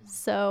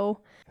 So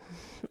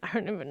I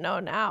don't even know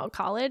now,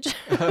 college.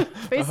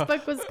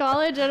 Facebook was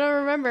college. I don't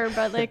remember.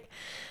 But like,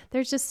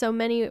 there's just so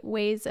many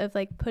ways of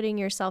like putting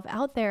yourself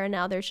out there. And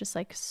now there's just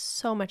like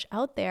so much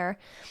out there.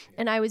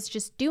 And I was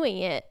just doing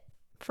it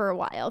for a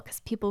while because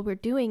people were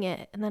doing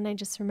it. And then I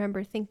just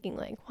remember thinking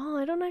like, well,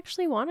 I don't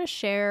actually want to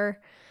share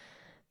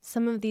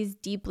some of these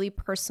deeply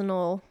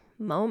personal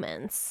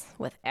moments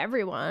with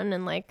everyone.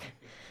 And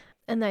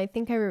I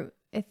think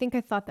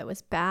I thought that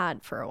was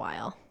bad for a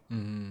while.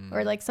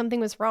 Or like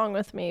something was wrong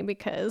with me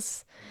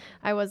because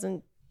I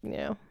wasn't,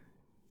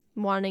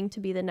 wanting to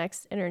be the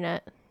next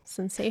internet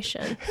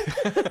sensation.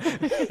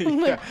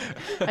 Like,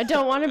 I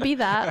don't want to be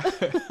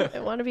that. I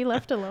want to be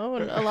left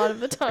alone a lot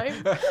of the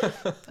time.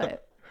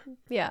 But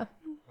yeah,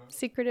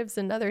 secretive's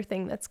another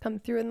thing that's come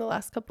through in the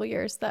last couple of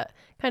years that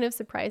kind of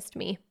surprised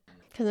me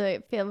because I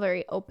feel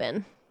very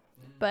open,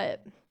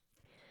 but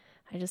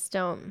I just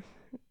don't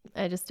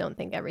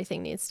think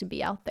everything needs to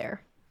be out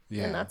there.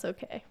 Yeah. And that's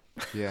okay.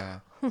 Yeah.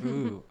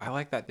 Ooh, I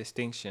like that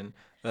distinction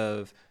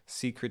of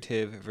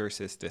secretive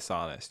versus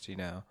dishonest.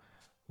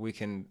 We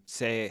can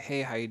say,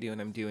 hey, how you doing?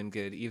 I'm doing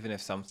good. Even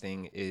if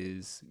something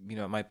is,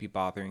 it might be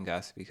bothering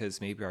us because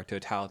maybe our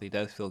totality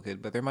does feel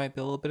good, but there might be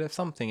a little bit of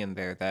something in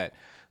there that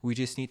we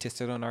just need to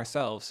sit on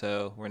ourselves.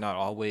 So we're not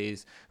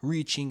always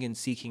reaching and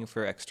seeking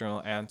for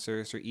external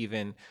answers or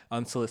even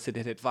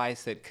unsolicited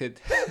advice that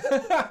could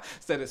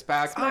set us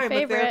back. I'm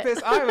a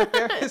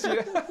therapist.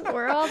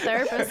 We're all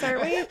therapists,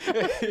 aren't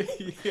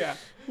we? Yeah.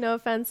 No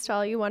offense to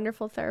all you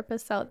wonderful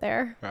therapists out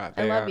there.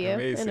 I love you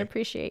and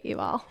appreciate you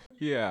all.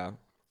 Yeah.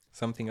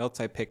 Something else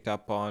I picked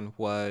up on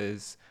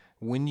was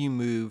when you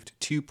moved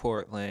to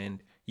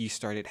Portland, you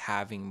started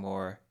having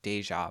more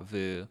deja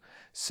vu.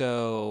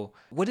 So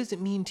what does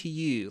it mean to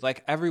you?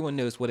 Like everyone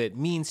knows what it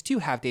means to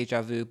have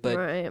deja vu, but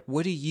right.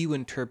 What do you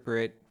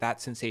interpret that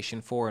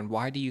sensation for? And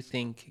why do you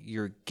think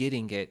you're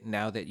getting it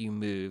now that you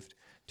moved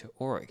to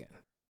Oregon?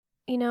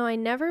 I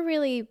never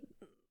really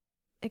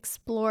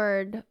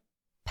explored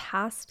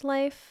past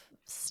life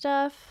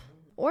stuff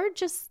or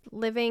just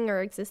living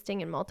or existing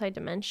in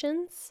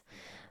multi-dimensions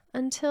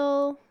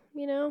until,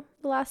 the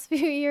last few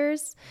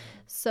years.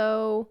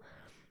 So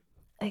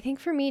I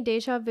think for me,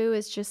 deja vu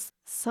is just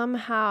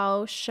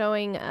somehow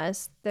showing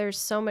us there's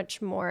so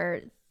much more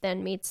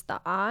than meets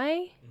the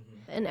eye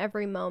in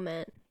every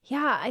moment.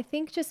 Yeah, I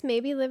think just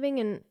maybe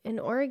living in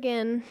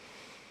Oregon,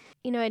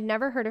 I'd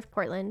never heard of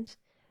Portland.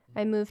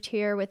 I moved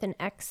here with an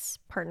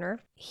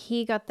ex-partner.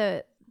 He got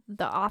the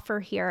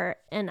offer here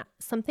and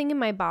something in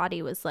my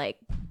body was like,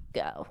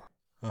 go.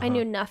 I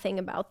knew nothing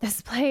about this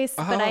place,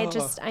 but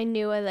I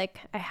knew I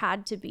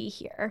had to be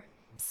here.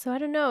 So I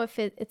don't know if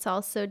it's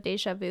also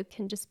deja vu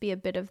can just be a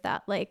bit of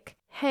that, like,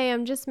 hey,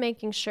 I'm just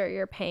making sure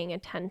you're paying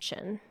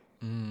attention.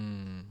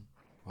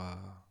 Wow.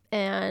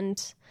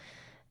 And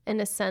in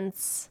a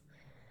sense,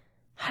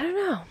 I don't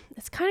know.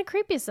 It's kind of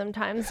creepy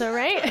sometimes, though,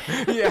 right?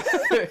 Yeah,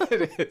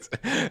 it is.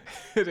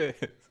 It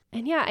is.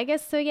 And yeah, I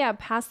guess so. Yeah,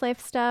 past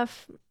life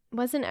stuff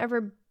wasn't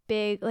ever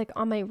big, like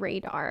on my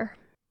radar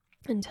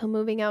until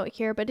moving out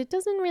here, but it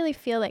doesn't really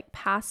feel like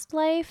past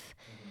life.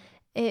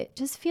 It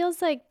just feels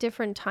like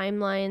different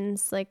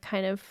timelines, like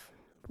kind of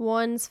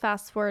one's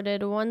fast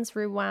forwarded, one's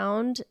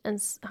rewound,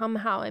 and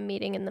somehow I'm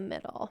meeting in the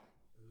middle.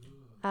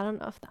 I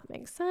don't know if that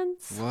makes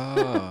sense.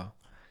 Wow.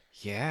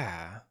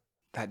 Yeah.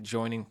 That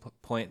joining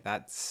point,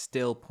 that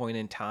still point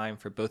in time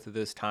for both of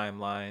those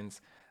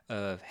timelines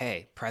of,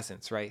 hey,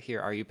 presence right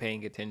here. Are you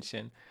paying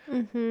attention? I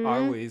Mm-hmm.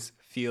 always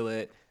feel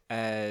it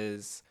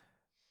as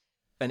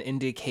an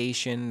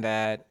indication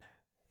that,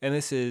 and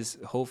this is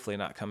hopefully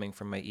not coming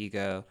from my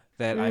ego,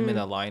 that I'm in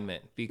Mm.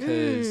 alignment,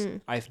 because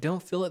Mm. I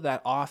don't feel it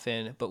that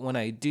often, but when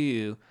I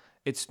do,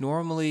 it's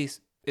normally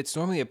it's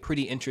normally a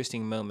pretty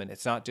interesting moment.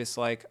 It's not just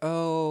like,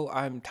 oh,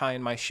 I'm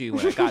tying my shoe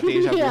and I got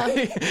deja Yeah.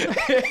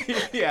 vu.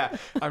 Yeah,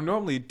 I'm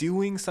normally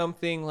doing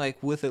something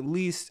like with at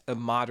least a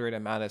moderate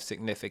amount of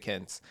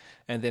significance.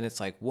 And then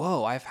it's like,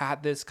 whoa, I've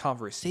had this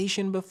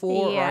conversation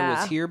before, or I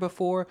was Yeah. here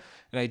before.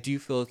 And I do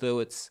feel as though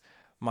it's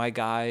my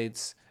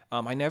guides.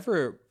 I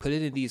never put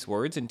it in these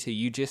words until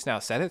you just now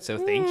said it. So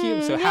thank you.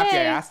 I'm so happy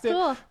I Yay. asked it.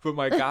 Cool. But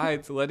my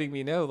guides letting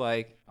me know,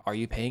 like, are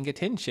you paying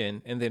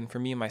attention? And then for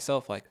me and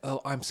myself, like,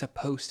 oh, I'm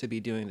supposed to be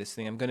doing this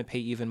thing. I'm going to pay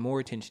even more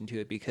attention to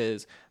it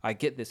because I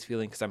get this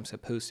feeling because I'm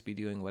supposed to be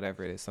doing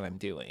whatever it is that I'm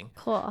doing.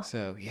 Cool.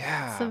 So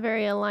yeah. So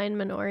very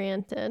alignment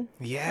oriented.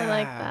 Yeah. I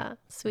like that.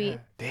 Sweet.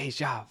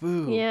 Deja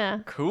vu. Yeah.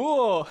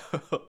 Cool.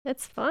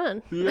 It's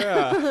fun.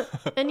 Yeah.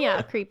 And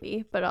yeah,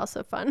 creepy, but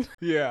also fun.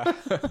 Yeah.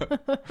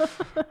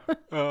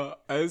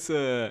 As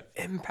a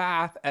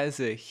empath, as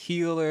a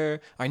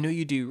healer, I know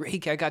you do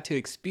Reiki. I got to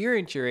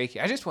experience your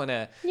Reiki. I just want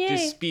to Yay.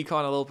 just speak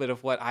on a little bit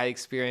of what I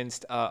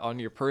experienced on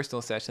your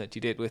personal session that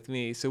you did with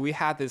me. So we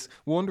had this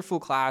wonderful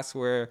class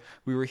where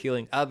we were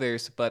healing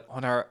others, but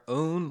on our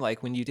own,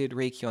 like when you did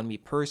Reiki on me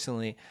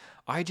personally,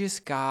 I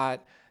just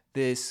got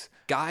this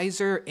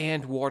geyser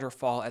and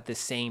waterfall at the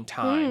same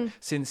time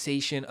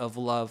sensation of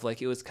love,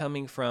 like it was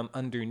coming from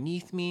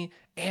underneath me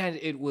and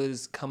it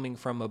was coming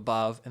from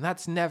above, and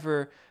that's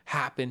never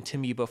happened to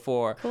me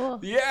before. Cool.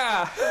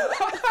 Yeah.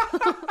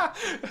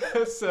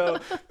 So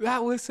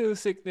that was so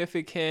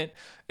significant,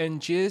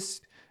 and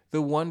just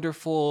the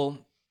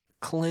wonderful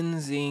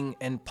cleansing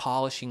and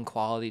polishing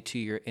quality to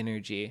your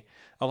energy.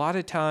 A lot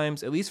of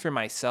times, at least for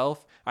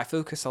myself, I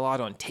focus a lot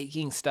on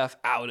taking stuff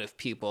out of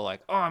people,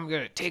 like, oh, I'm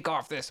going to take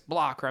off this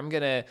block, or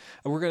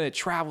we're going to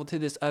travel to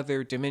this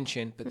other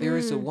dimension. But there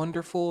is a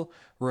wonderful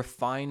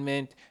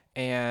refinement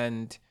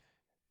and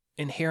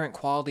inherent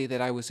quality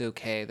that I was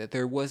okay, that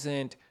there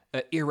wasn't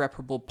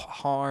irreparable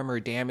harm or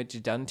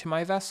damage done to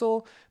my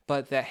vessel,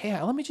 but that,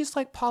 hey, let me just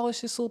like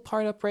polish this little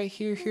part up right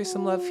here. Here's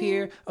some love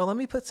here. Oh, let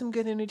me put some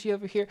good energy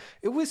over here.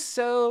 It was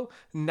so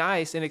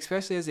nice. And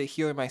especially as a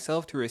healer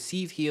myself, to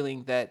receive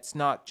healing that's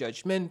not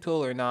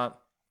judgmental or not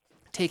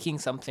taking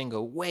something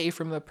away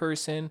from the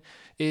person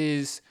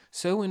is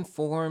so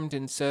informed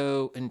and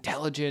so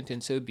intelligent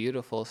and so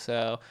beautiful.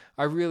 So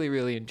I really,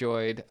 really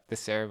enjoyed the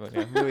ceremony.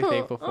 I'm really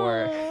thankful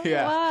for it.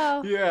 Yeah.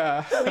 Wow.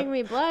 Yeah. Make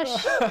me blush.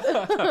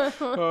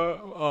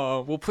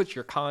 We'll put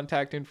your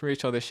contact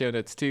information on the show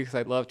notes too, because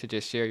I'd love to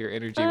just share your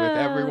energy with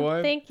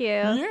everyone. Thank you.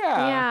 Yeah.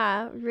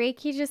 Yeah.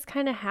 Reiki just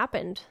kind of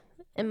happened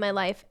in my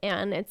life,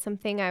 and it's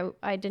something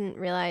I didn't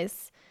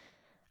realize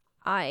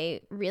I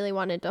really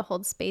wanted to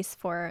hold space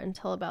for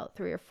until about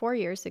 3 or 4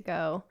 years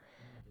ago.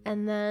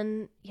 And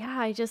then, yeah,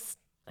 I just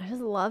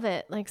love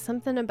it. Like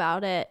something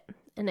about it.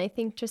 And I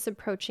think just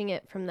approaching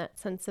it from that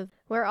sense of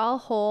we're all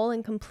whole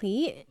and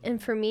complete.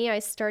 And for me, I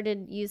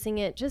started using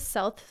it just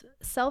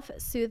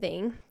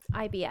self-soothing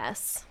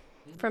IBS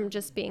from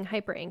just being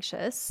hyper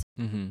anxious.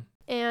 Mm-hmm.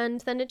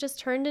 And then it just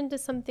turned into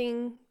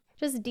something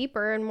just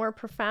deeper and more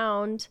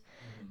profound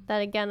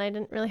that, again, I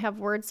didn't really have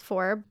words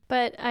for,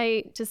 but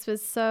I just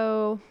was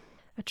so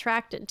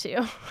attracted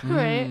to,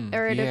 right?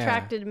 Or it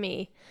attracted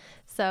me.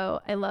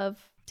 So I love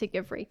to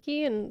give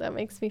Reiki, and that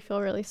makes me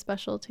feel really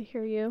special to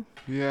hear you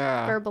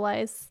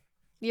verbalize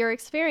your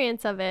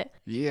experience of it.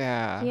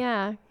 Yeah.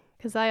 Yeah,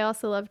 because I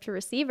also love to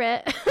receive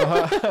it.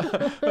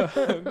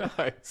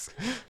 Nice.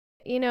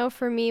 You know,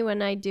 for me,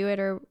 when I do it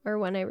or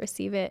when I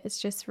receive it, it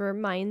just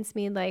reminds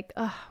me like,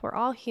 we're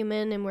all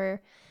human, and we're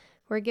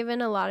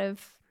given a lot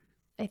of,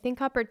 I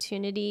think,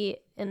 opportunity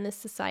in this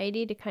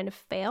society to kind of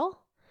fail.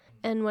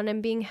 And when I'm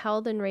being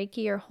held in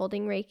Reiki or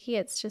holding Reiki,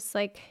 it's just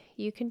like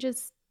you can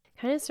just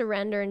kind of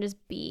surrender and just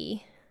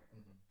be,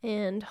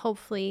 and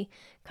hopefully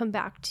come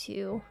back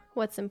to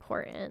what's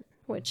important,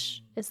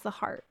 which is the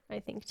heart, I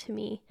think, to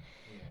me,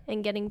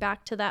 and getting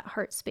back to that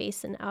heart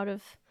space and out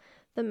of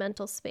the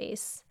mental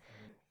space.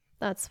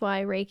 That's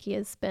why Reiki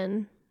has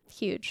been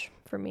huge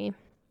for me.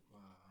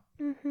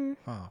 Mm-hmm.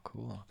 Oh,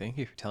 cool. Thank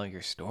you for telling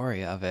your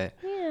story of it.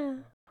 Yeah.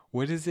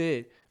 What does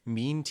it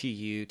mean to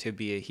you to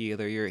be a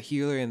healer? You're a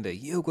healer in the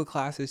yoga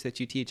classes that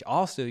you teach.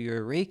 Also,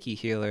 you're a Reiki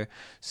healer.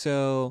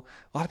 So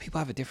a lot of people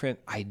have different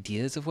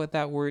ideas of what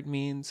that word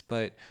means.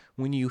 But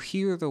when you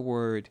hear the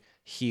word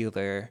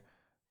healer,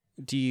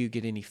 do you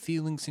get any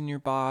feelings in your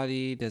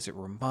body? Does it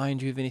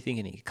remind you of anything,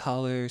 any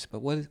colors?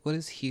 But what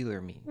does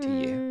healer mean to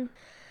you?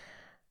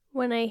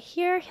 When I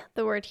hear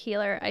the word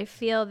healer, I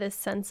feel this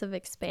sense of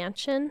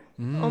expansion,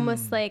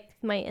 almost like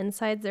my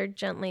insides are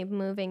gently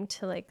moving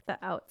to like the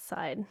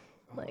outside,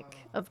 like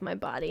of my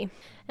body.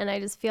 And I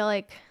just feel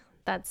like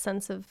that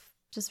sense of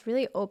just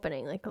really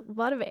opening, like a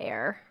lot of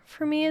air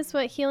for me is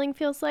what healing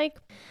feels like.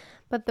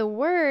 But the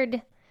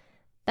word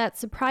that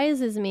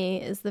surprises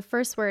me is the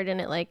first word, and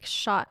it like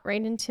shot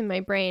right into my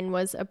brain,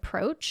 was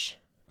approach.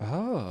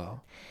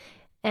 Oh.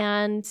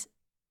 And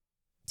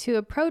to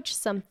approach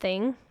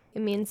something,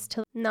 it means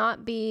to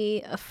not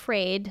be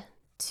afraid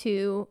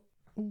to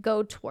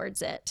go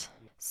towards it.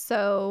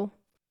 So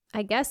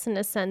I guess in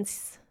a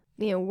sense,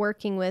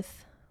 working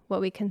with what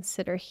we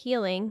consider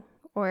healing,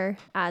 or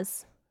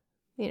as,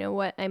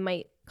 what I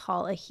might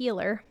call a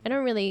healer. I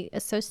don't really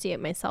associate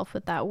myself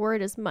with that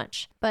word as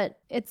much, but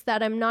it's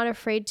that I'm not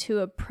afraid to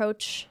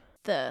approach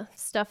the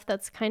stuff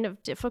that's kind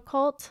of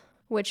difficult,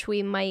 which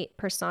we might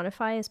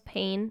personify as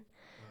pain.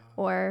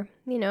 Or,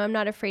 I'm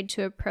not afraid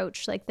to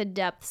approach like the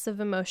depths of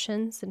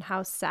emotions and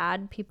how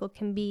sad people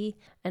can be.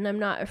 And I'm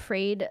not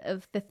afraid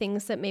of the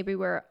things that maybe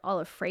we're all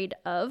afraid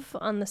of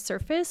on the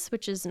surface,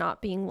 which is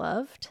not being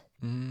loved.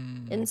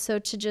 And so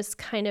to just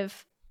kind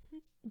of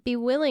be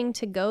willing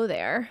to go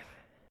there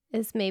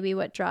is maybe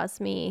what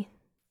draws me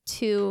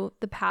to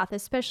the path,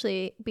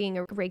 especially being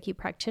a Reiki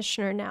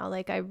practitioner now.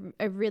 Like I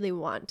really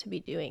want to be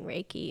doing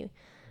Reiki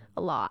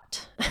a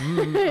lot.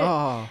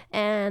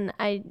 And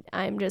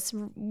I'm just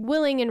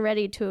willing and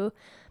ready to,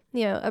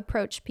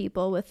 approach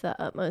people with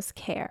the utmost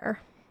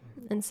care.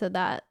 And so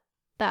that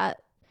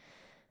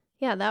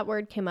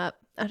word came up.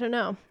 I don't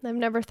know. I've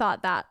never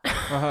thought that.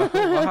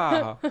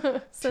 Wow.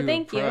 So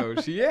thank you.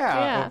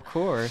 Yeah, of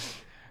course.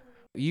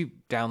 You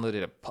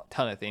downloaded a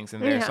ton of things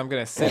in there, so I'm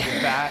going to sit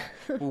with that.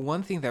 Well,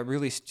 one thing that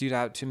really stood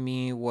out to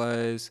me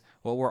was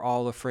what we're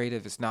all afraid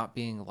of is not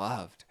being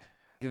loved.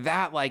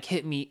 That like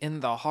hit me in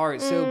the heart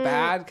so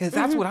bad, because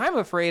that's what I'm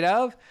afraid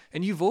of.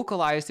 And you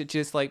vocalized it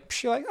just like,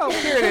 you're like, oh,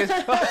 here it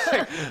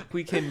is.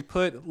 We can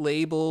put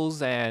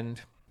labels and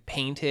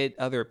paint it,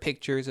 other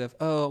pictures of,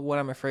 oh, what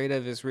I'm afraid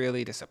of is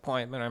really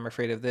disappointment. I'm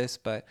afraid of this,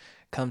 but it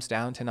comes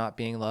down to not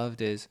being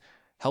loved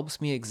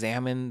helps me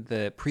examine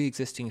the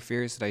pre-existing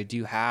fears that I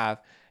do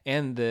have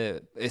and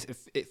the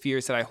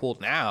fears that I hold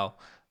now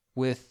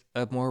with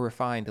a more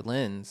refined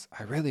lens.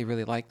 I really,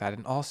 really like that.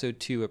 And also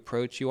to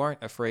approach, you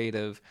aren't afraid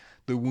of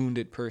the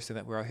wounded person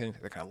that we're out here,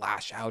 they're going to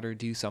lash out or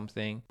do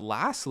something.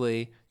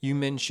 Lastly, you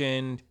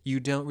mentioned you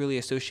don't really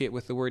associate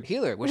with the word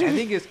healer, which I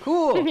think is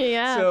cool.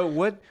 Yeah. So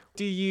what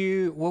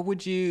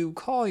would you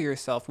call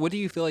yourself? What do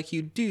you feel like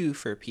you do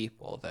for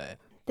people then?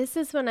 This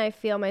is when I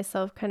feel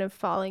myself kind of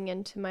falling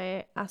into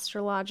my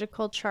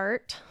astrological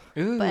chart.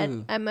 Ooh. But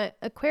I'm an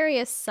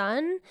Aquarius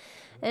sun,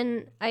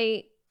 and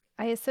I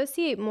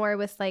associate more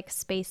with like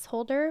space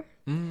holder.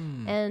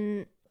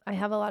 And I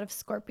have a lot of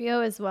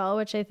Scorpio as well,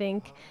 which I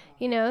think,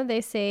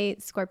 they say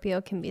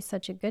Scorpio can be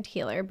such a good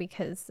healer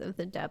because of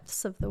the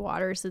depths of the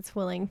waters it's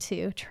willing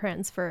to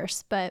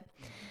transverse. But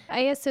I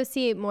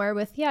associate more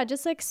with,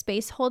 just like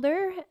space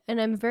holder. And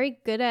I'm very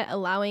good at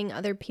allowing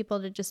other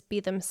people to just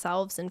be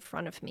themselves in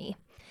front of me.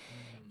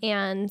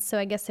 And so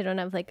I guess I don't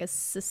have like a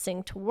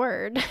succinct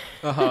word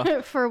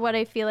for what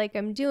I feel like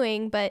I'm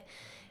doing, but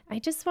I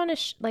just want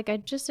to,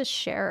 I'm just a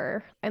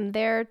sharer. I'm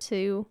there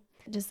to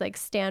just like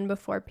stand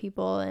before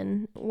people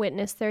and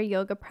witness their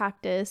yoga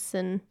practice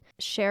and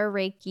share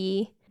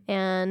Reiki.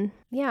 And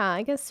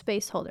I guess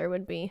space holder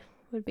would be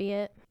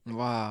it.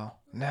 Wow.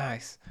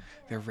 Nice.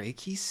 The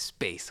Reiki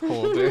space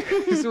holder.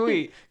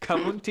 Sweet.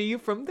 Coming to you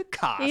from the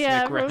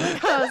cosmic From the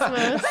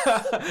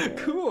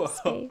cosmos. Cool.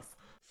 Space.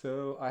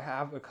 So I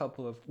have a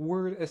couple of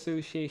word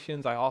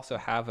associations. I also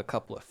have a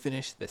couple of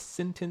finish the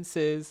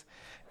sentences.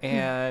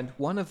 And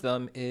one of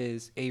them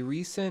is a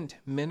recent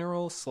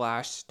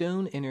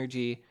mineral/stone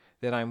energy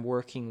that I'm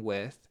working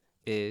with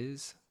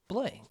is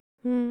blank.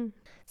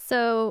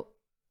 So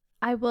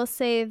I will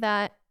say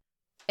that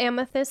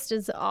amethyst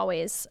is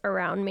always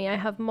around me. I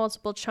have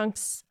multiple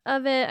chunks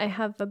of it. I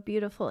have a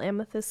beautiful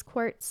amethyst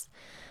quartz.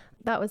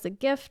 That was a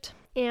gift.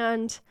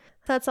 And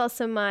that's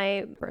also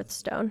my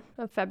birthstone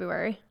of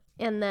February.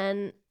 And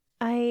then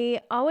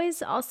I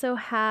always also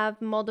have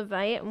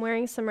moldavite. I'm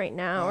wearing some right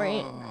now,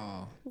 right?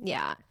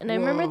 Yeah. And I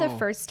remember the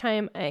first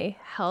time I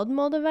held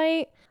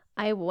moldavite,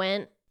 I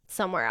went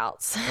somewhere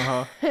else.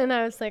 And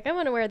I was like, I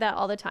want to wear that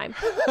all the time.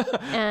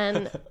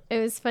 And it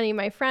was funny.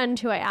 My friend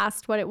who I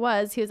asked what it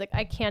was, he was like,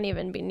 I can't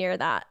even be near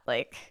that,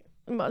 like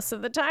most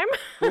of the time.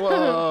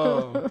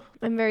 Whoa.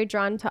 I'm very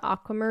drawn to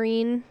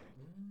aquamarine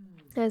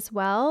as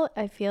well.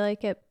 I feel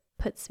like it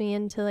puts me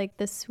into like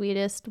the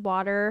sweetest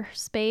water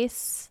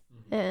space.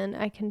 And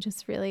I can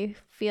just really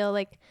feel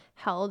like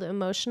held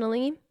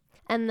emotionally.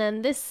 And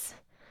then this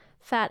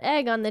fat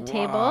egg on the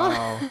table,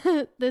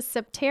 this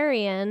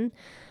septarian,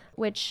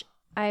 which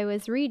I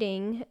was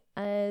reading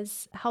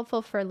is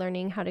helpful for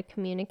learning how to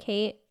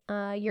communicate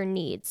your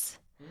needs.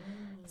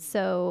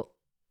 So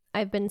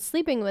I've been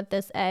sleeping with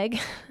this egg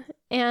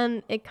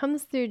and it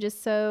comes through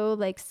just so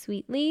like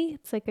sweetly.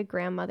 It's like a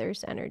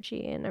grandmother's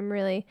energy and I'm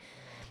really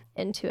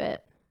into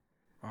it.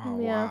 Oh,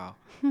 wow.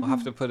 We'll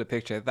have to put a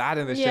picture of that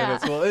in the show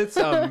notes. Well, it's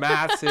a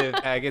massive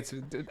egg.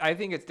 I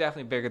think it's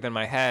definitely bigger than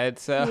my head.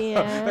 So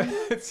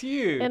it's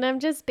huge. And I'm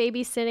just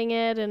babysitting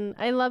it. And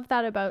I love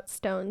that about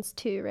stones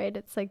too, right?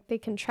 It's like they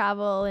can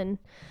travel and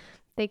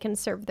they can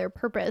serve their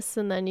purpose.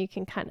 And then you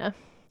can kind of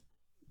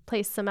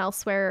place them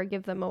elsewhere or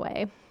give them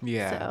away.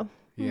 Yeah. So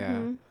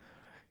Yeah.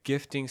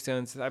 Gifting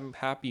stones, I'm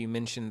happy you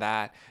mentioned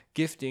that.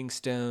 Gifting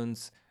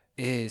stones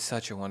is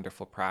such a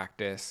wonderful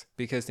practice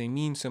because they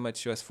mean so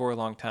much to us for a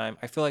long time.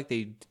 I feel like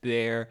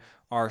they're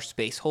our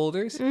space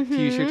holders, to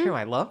use your term.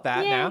 I love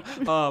that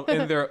now,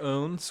 in their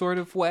own sort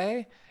of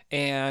way.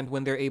 And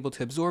when they're able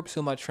to absorb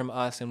so much from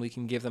us and we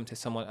can give them to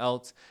someone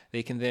else,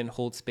 they can then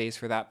hold space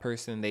for that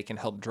person. They can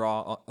help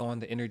draw on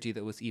the energy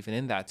that was even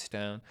in that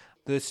stone.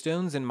 The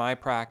stones in my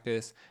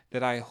practice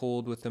that I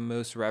hold with the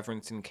most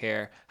reverence and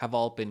care have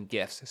all been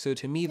gifts. So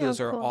to me,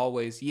 those are cool.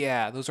 always,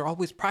 those are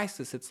always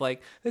priceless. It's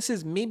like, this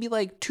is maybe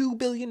like $2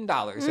 billion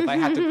if I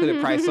had to put a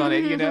price on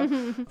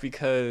it,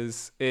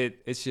 because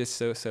it's just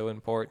so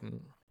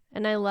important.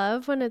 And I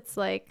love when it's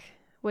like,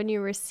 when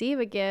you receive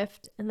a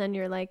gift and then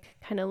you're like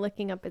kind of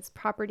looking up its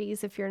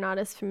properties if you're not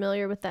as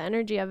familiar with the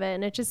energy of it,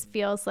 and it just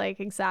feels like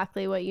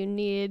exactly what you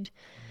need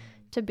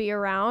to be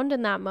around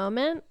in that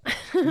moment.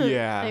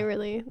 Yeah.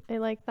 I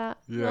like that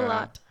a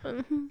lot.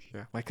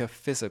 Yeah, like a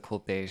physical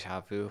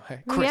deja vu,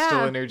 crystal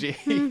energy,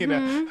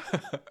 You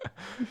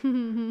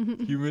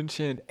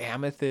mentioned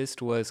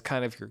amethyst was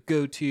kind of your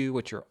go-to,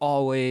 what you're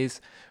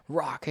always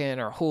rocking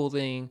or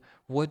holding.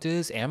 What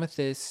does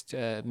amethyst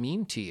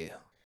mean to you?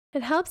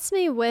 It helps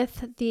me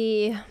with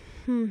the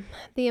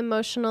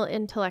emotional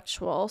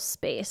intellectual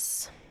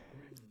space.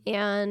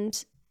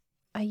 And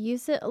I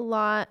use it a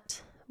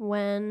lot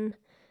when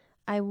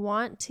I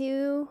want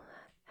to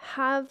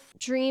have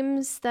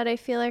dreams that I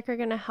feel like are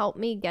going to help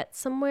me get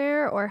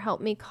somewhere or help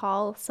me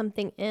call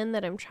something in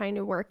that I'm trying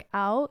to work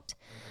out.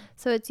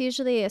 So it's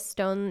usually a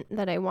stone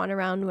that I want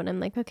around when I'm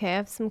like, okay, I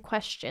have some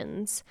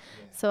questions.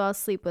 So I'll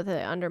sleep with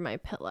it under my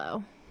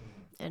pillow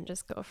and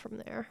just go from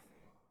there.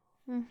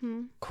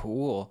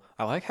 Cool.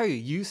 I like how you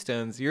use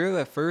stones. You're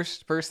the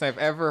first person I've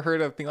ever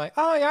heard of being like,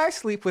 oh yeah, I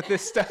sleep with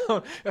this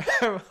stone.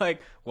 I'm like,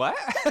 what?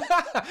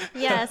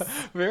 Yes.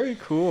 Very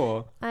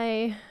cool.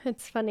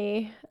 It's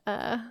funny.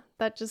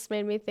 That just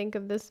made me think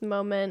of this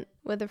moment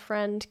with a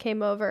friend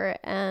came over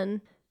and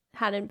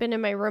hadn't been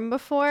in my room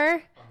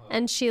before.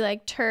 And she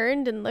like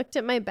turned and looked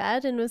at my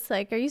bed and was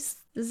like, is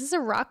this a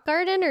rock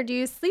garden or do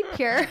you sleep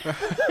here?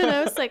 And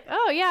I was like,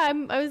 oh yeah,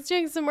 I was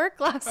doing some work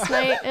last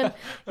night. And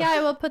yeah,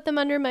 I will put them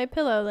under my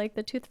pillow like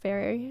the tooth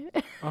fairy.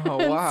 Oh,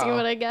 and wow. see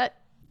what I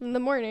get in the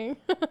morning.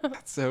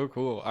 That's so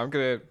cool. I'm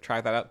going to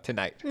try that out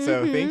tonight.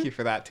 So thank you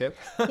for that tip.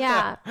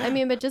 Yeah. I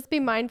mean, but just be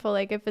mindful,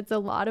 like if it's a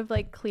lot of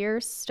like clear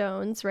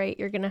stones, right,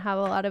 you're going to have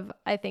a lot of,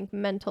 I think,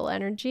 mental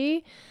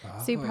energy.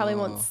 So you probably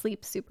won't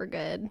sleep super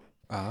good.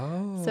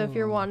 Oh. So if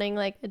you're wanting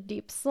like a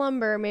deep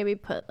slumber, maybe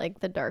put like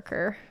the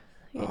darker,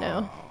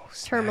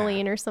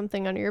 tourmaline or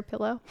something under your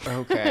pillow.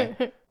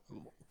 Okay.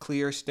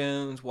 Clear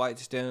stones, white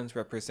stones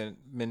represent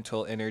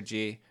mental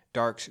energy.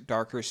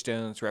 Darker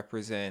stones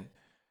represent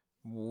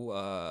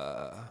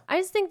I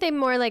just think they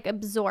more like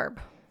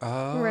absorb,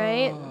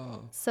 right?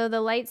 So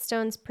the light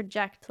stones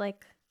project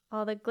like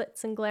all the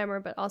glitz and glamour,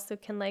 but also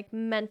can like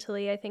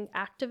mentally, I think,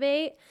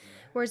 activate.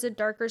 Whereas a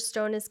darker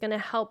stone is going to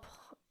help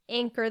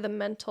anchor the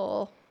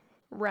mental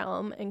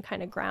realm and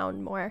kind of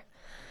ground more.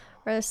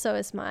 Or so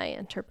is my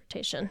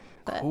interpretation.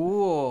 But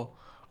Cool.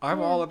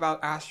 I'm all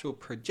about astral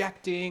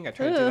projecting. I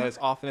try to do that as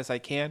often as I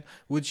can.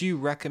 Would you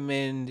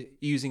recommend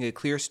using a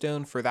clear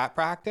stone for that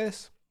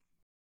practice?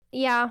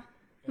 yeah,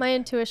 my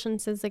intuition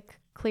says like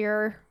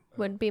clear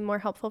would be more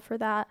helpful for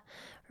that.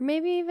 Or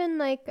maybe even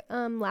like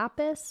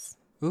lapis.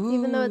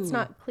 Even though it's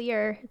not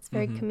clear, it's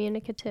very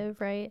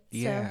communicative, right?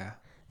 Yeah.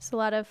 So a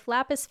lot of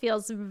lapis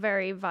feels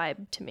very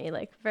vibe to me,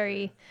 like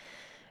very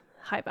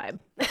high vibe.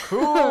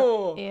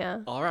 Cool.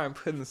 Yeah. All right, I'm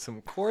putting some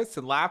quartz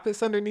and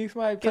lapis underneath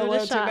my Give pillow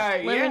it a shot.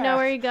 tonight. Let me know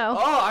where you go.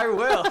 Oh, I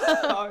will.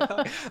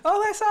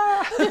 Oh,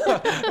 Lisa.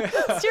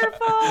 It's your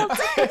fault.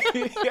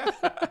 Yeah.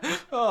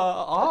 Oh,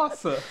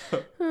 awesome.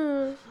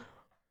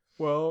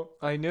 Well,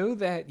 I know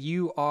that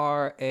you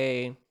are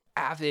a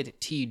avid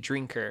tea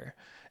drinker,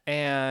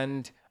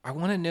 and I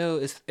want to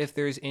know if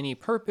there's any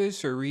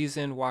purpose or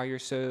reason why you're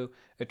so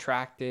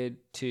attracted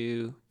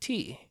to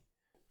tea.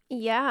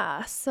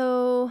 Yeah.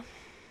 So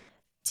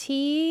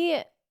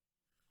tea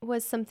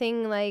was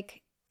something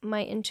like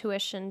my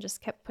intuition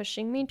just kept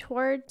pushing me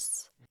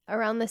towards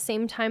around the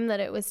same time that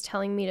it was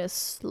telling me to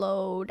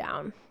slow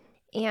down.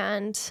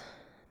 And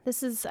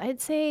this is,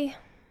 I'd say,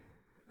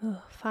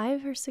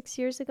 5 or 6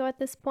 years ago at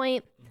this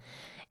point.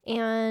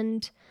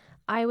 And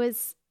I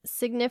was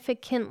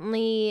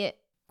significantly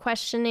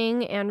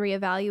questioning and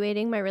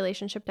reevaluating my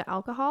relationship to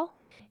alcohol.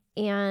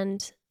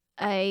 And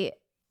I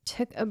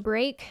took a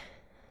break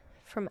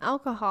from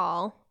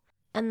alcohol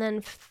and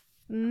then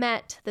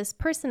met this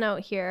person out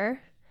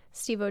here,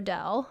 Steve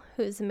Odell,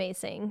 who's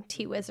amazing,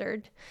 tea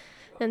wizard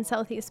in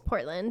Southeast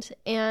Portland.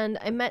 And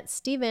I met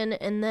Steven,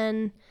 and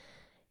then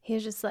he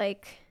was just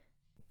like,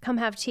 come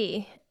have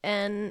tea.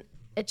 And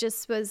it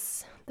just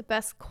was the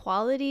best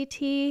quality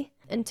tea.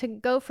 And to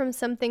go from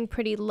something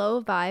pretty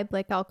low vibe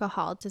like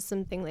alcohol to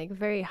something like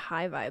very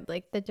high vibe,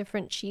 like the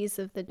different cheese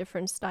of the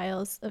different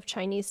styles of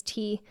Chinese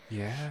tea.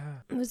 Yeah.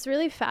 It was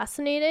really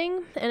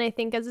fascinating. And I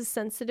think as a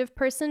sensitive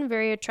person,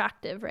 very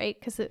attractive, right?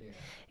 Because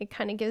it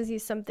kind of gives you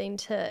something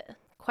to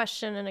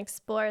question and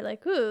explore,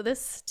 like, ooh,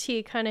 this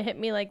tea kind of hit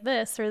me like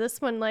this, or this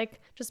one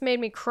like just made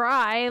me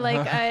cry.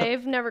 Like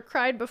I've never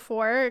cried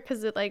before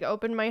because it like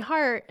opened my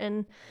heart.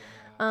 And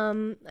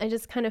I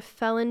just kind of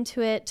fell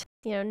into it,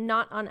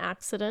 not on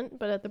accident,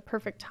 but at the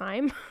perfect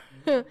time.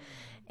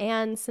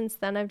 And since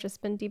then, I've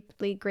just been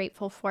deeply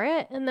grateful for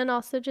it. And then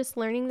also just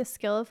learning the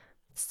skill of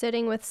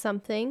sitting with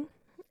something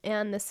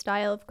and the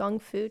style of Gong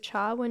Fu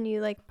Cha when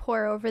you like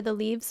pour over the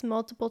leaves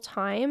multiple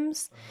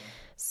times.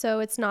 So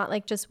it's not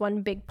like just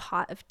one big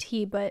pot of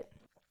tea, but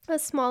a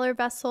smaller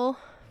vessel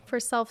for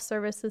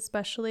self-service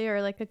especially,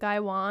 or like a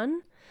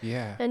gaiwan.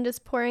 Yeah. And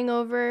just pouring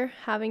over,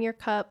 having your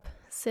cup,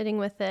 sitting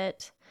with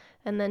it,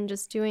 and then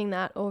just doing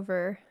that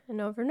over and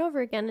over and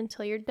over again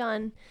until you're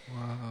done.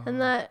 Wow. And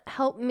that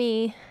helped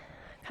me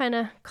kind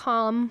of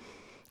calm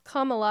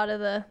a lot of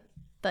the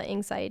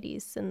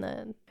anxieties and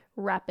the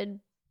rapid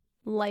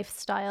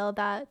lifestyle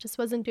that just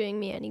wasn't doing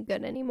me any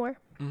good anymore.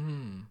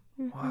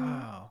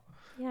 Wow.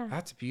 Yeah.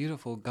 That's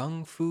beautiful.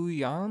 Gong Fu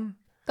Yan?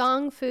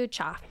 Gong Fu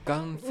Cha.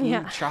 Gong Fu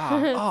Cha.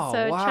 Oh,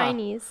 So wow.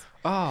 Chinese.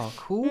 Oh,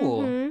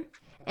 cool.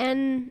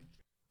 And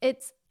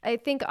I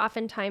think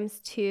oftentimes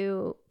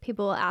too,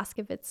 people will ask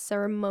if it's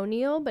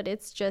ceremonial, but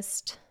it's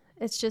just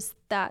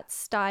that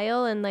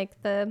style and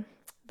like the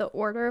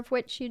order of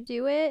which you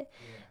do it.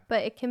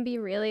 But it can be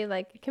really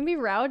it can be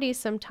rowdy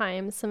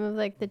sometimes, some of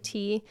like the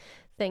tea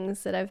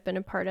things that I've been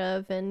a part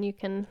of, and you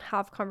can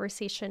have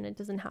conversation. It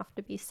doesn't have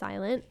to be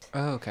silent.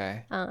 Oh,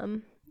 okay.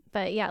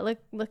 But yeah,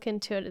 look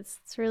into it.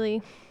 It's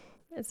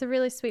a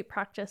really sweet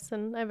practice,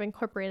 and I've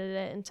incorporated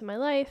it into my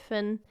life,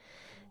 and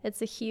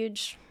it's a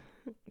huge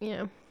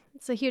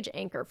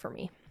anchor for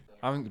me.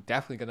 I'm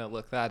definitely going to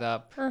look that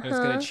up. And it's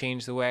going to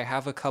change the way I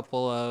have a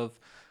couple of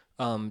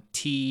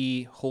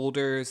tea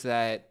holders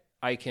that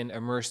I can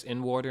immerse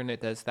in water, and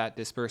it does that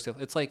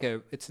dispersive. It's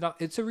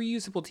a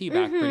reusable tea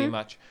bag pretty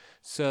much.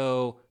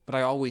 So, but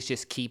I always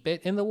just keep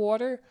it in the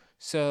water.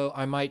 So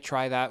I might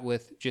try that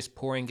with just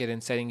pouring it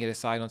and setting it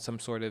aside on some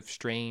sort of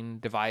strain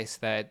device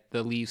that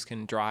the leaves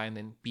can dry and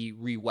then be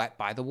re-wet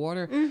by the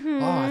water.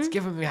 Oh, it's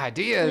giving me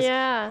ideas.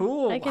 Yeah.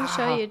 Cool. I can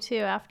show you too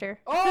after.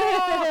 Oh,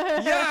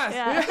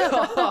 yes.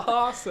 Yeah.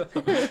 Awesome.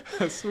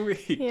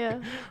 Sweet.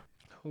 Yeah.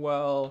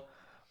 Well,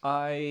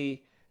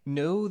 I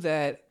know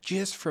that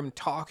just from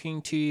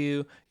talking to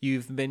you,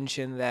 you've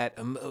mentioned that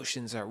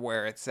emotions are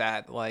where it's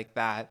at, like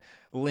that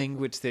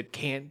language that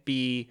can't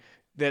be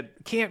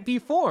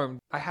formed.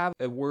 I have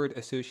a word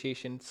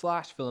association /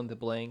 fill in the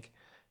blank,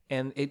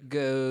 and it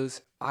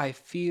goes, I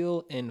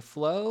feel in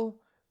flow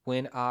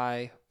when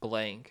I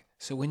blank.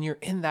 So when you're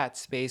in that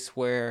space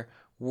where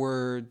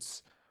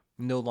words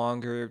no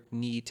longer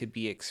need to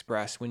be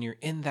expressed, when you're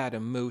in that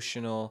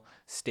emotional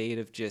state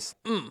of just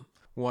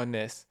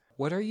oneness,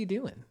 what are you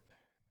doing?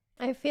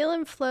 I feel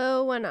in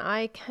flow when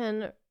I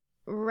can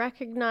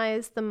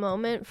recognize the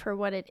moment for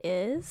what it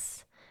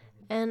is,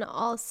 and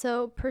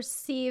also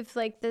perceive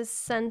like this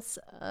sense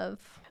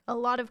of a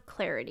lot of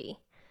clarity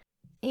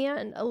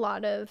and a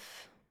lot of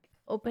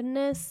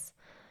openness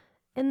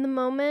in the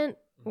moment,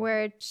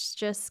 where it's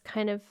just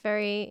kind of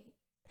very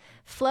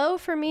flow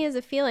for me is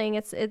a feeling.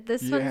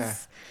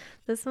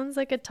 This one's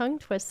like a tongue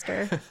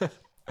twister,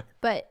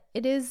 but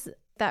it is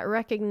that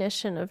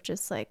recognition of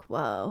just like,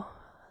 whoa,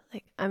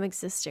 like I'm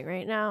existing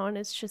right now, and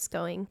it's just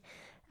going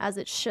as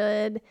it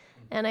should.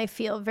 And I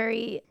feel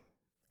very,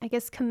 I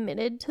guess,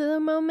 committed to the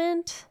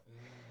moment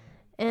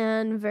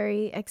and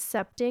very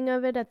accepting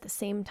of it at the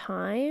same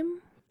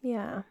time.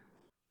 Yeah,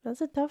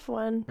 that's a tough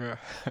one.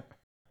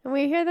 And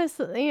we hear this,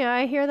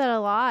 I hear that a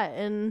lot,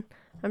 and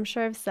I'm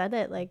sure I've said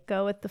it, like,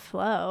 go with the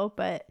flow.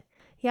 But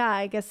yeah,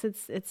 I guess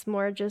it's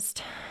more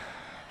just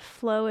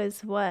flow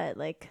is what,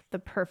 like the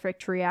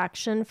perfect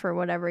reaction for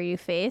whatever you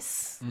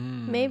face,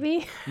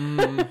 maybe.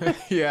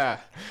 Yeah.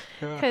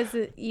 Because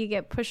you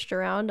get pushed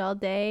around all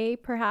day,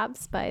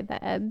 perhaps, by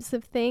the ebbs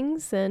of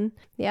things. And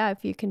yeah,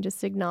 if you can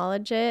just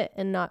acknowledge it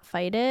and not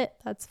fight it,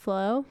 that's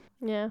flow.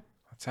 Yeah.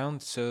 It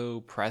sounds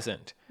so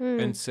present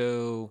and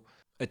so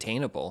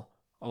attainable.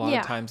 A lot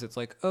of times it's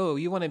like, oh,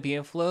 you want to be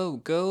in flow?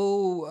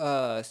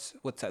 Go,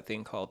 what's that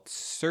thing called?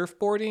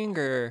 Surfboarding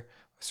or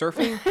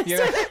surfing?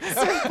 Yeah.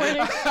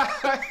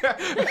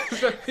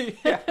 Surfboarding.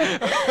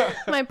 Yeah.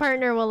 My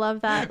partner will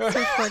love that.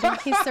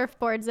 Surfboarding. He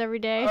surfboards every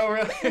day. Oh,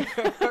 really?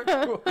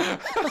 Cool.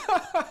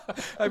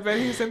 I bet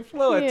he's in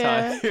flow at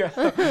times.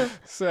 Yeah.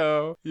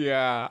 So,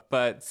 yeah.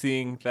 But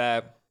seeing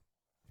that,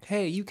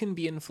 hey, you can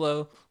be in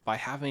flow by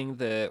having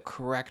the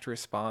correct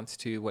response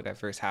to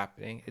whatever is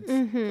happening. It's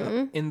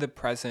in the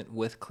present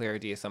with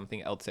clarity is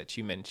something else that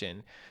you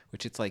mentioned,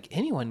 which it's like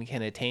anyone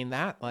can attain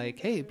that. Like,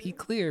 hey, be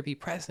clear, be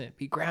present,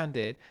 be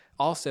grounded.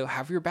 Also,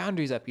 have your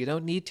boundaries up. You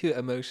don't need to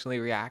emotionally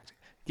react.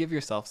 Give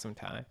yourself some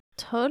time.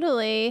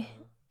 Totally.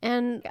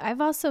 And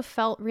I've also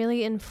felt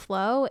really in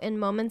flow in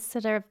moments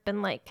that have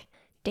been like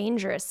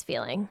dangerous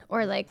feeling,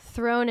 or like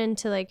thrown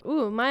into like,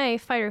 ooh, my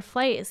fight or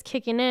flight is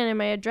kicking in and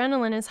my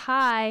adrenaline is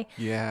high,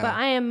 but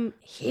I am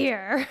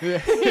here,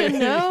 you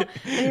know?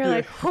 And you're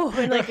like, oh,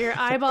 and like your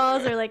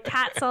eyeballs are like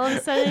cats all of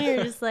a sudden.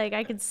 You're just like,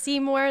 I could see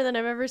more than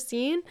I've ever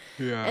seen.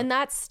 Yeah. And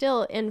that's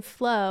still in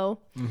flow.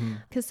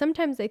 Because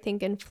sometimes I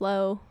think in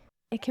flow,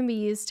 it can be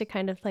used to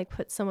kind of like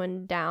put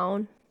someone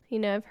down. You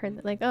know, I've heard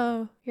that like,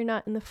 oh, you're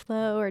not in the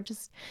flow, or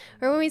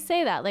when we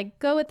say that, like,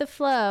 go with the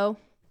flow.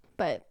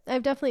 But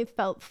I've definitely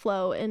felt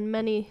flow in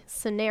many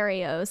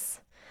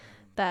scenarios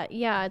that,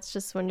 yeah, it's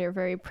just when you're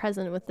very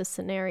present with the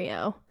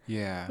scenario,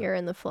 you're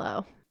in the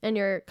flow and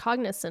you're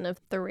cognizant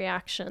of the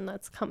reaction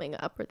that's coming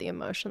up or the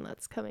emotion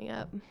that's coming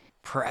up.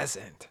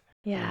 Present.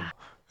 Yeah.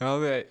 Now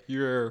that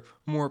you're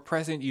more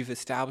present, you've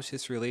established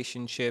this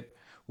relationship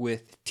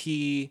with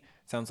tea.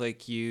 Sounds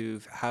like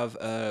you have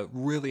a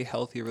really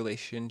healthy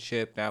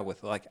relationship now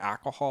with like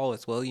alcohol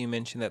as well. You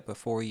mentioned that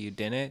before you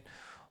didn't.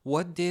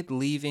 What did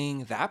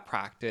leaving that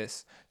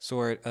practice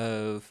sort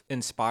of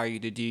inspire you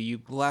to do?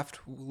 You left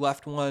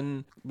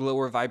one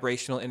lower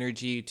vibrational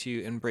energy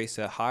to embrace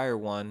a higher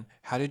one.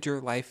 How did your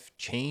life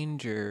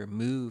change or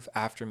move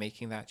after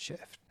making that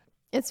shift?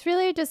 It's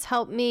really just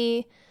helped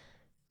me,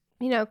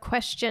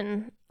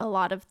 question a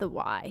lot of the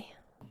why.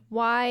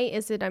 Why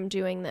is it I'm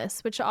doing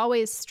this? Which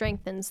always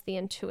strengthens the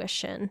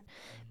intuition,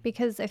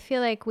 because I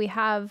feel like we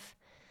have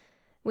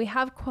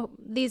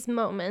these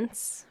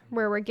moments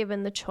where we're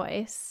given the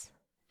choice.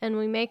 And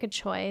we make a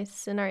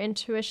choice, and our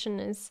intuition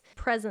is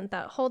present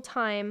that whole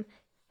time,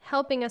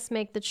 helping us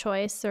make the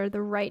choice or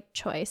the right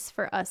choice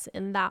for us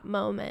in that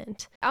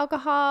moment.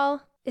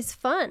 Alcohol is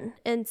fun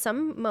in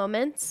some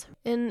moments,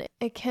 and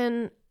it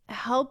can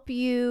help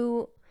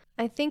you,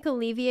 I think,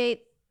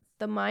 alleviate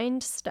the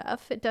mind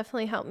stuff. It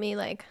definitely helped me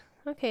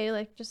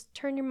just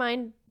turn your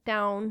mind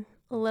down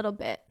a little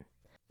bit.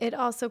 It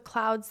also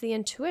clouds the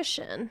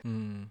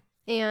intuition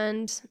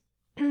and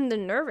the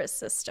nervous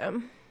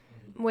system,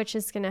 which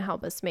is going to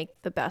help us make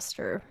the best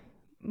or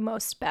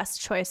most best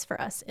choice for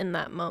us in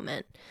that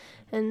moment.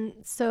 And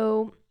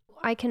so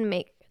I can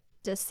make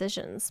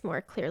decisions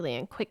more clearly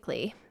and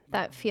quickly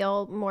that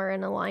feel more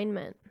in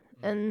alignment.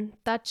 And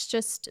that's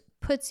just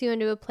puts you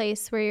into a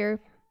place where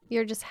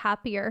you're just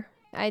happier.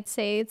 I'd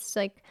say it's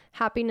like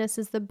happiness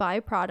is the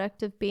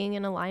byproduct of being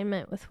in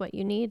alignment with what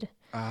you need.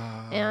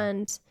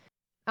 And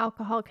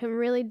alcohol can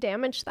really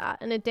damage that.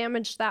 And it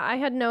damaged that. I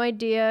had no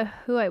idea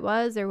who I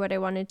was or what I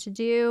wanted to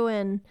do.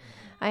 And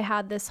I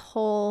had this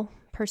whole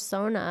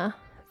persona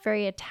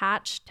very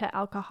attached to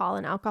alcohol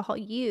and alcohol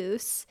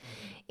use.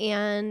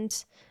 And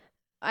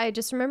I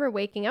just remember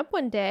waking up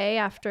one day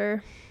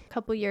after a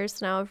couple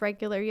years now of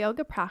regular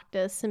yoga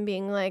practice and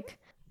being like,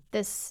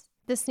 this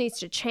needs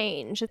to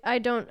change. I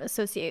don't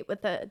associate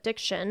with the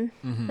addiction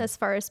as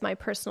far as my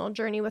personal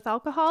journey with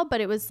alcohol,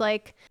 but it was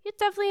like, it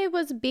definitely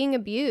was being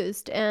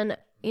abused. And,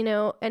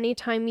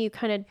 anytime you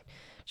kind of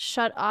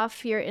shut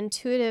off your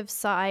intuitive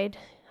side,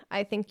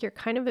 I think you're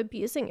kind of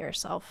abusing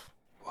yourself.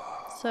 Whoa.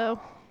 So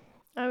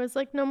I was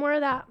like, no more of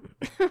that.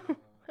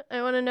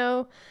 I want to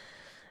know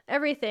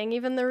everything,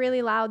 even the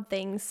really loud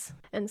things,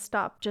 and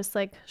stop just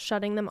like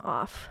shutting them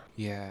off.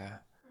 Yeah.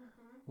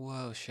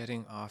 Whoa,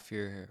 shutting off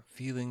your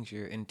feelings,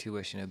 your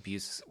intuition,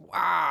 abuse.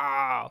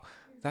 Wow.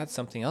 That's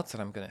something else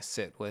that I'm going to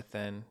sit with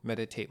and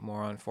meditate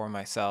more on for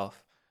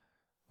myself.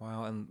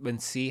 Wow.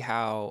 And see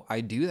how I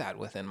do that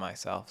within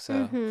myself.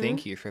 So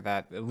thank you for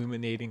that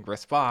illuminating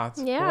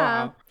response. Yeah.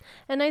 Wow.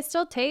 And I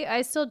still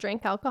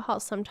drink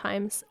alcohol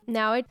sometimes.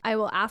 Now I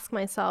will ask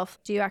myself,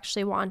 do you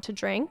actually want to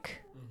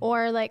drink?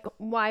 Or like,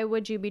 why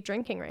would you be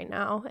drinking right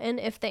now? And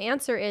if the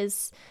answer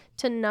is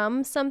to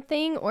numb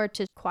something or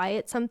to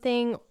quiet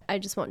something, I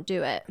just won't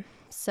do it.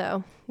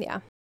 So,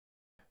 yeah.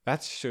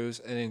 That shows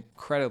an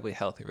incredibly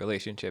healthy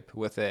relationship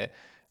with it.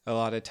 A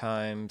lot of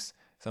times,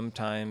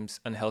 sometimes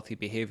unhealthy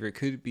behavior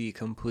could be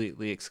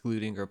completely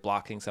excluding or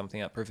blocking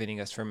something up,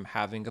 preventing us from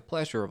having a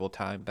pleasurable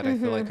time. But I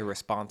feel like a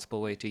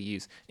responsible way to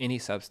use any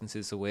substance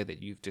is the way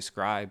that you've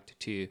described,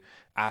 to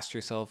ask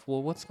yourself,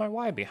 well, what's my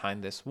why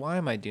behind this? Why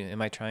am I doing it?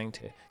 Am I trying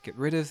to get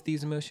rid of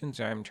these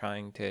emotions, or I'm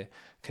trying to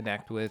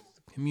connect with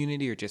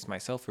community or just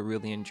myself, or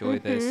really enjoy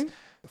this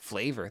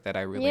flavor that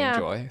I really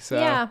enjoy?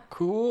 So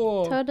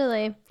cool.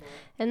 Totally.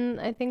 And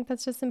I think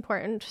that's just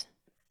important.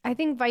 I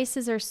think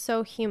vices are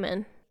so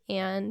human.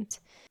 And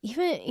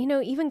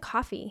even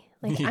coffee,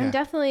 like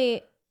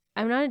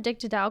I'm not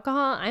addicted to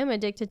alcohol. I'm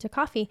addicted to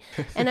coffee,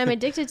 and I'm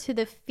addicted to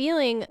the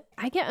feeling.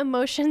 I get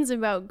emotions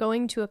about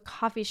going to a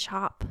coffee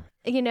shop,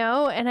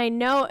 and I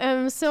know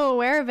I'm so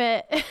aware of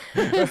it.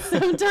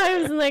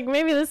 Sometimes I'm like,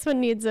 maybe this one I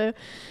need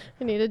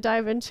to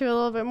dive into a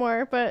little bit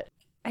more. But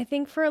I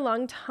think for a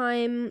long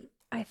time,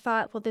 I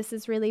thought, well, this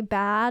is really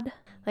bad.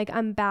 Like,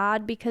 I'm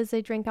bad because I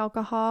drink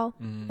alcohol.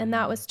 And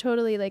that was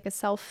totally like a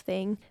self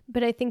thing.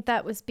 But I think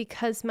that was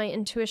because my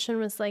intuition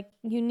was like,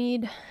 you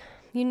need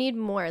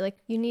more. Like,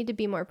 you need to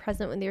be more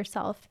present with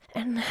yourself.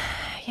 And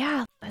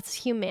yeah, that's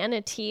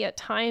humanity at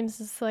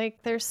times. It's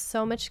like there's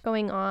so much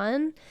going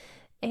on.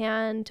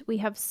 And we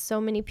have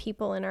so many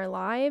people in our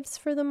lives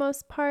for the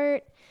most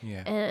part.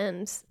 Yeah.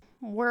 And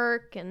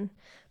work and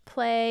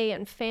play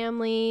and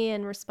family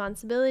and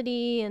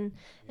responsibility and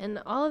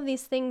all of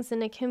these things,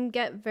 and it can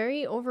get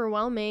very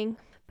overwhelming.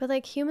 But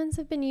like humans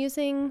have been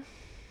using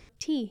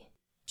tea.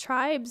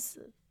 Tribes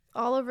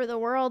all over the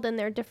world and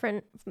their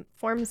different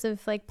forms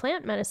of like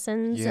plant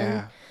medicines. Yeah.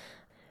 And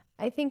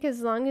I think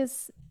as long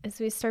as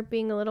we start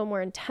being a little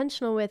more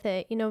intentional with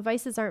it, you know,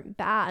 vices aren't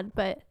bad,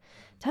 but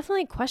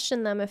definitely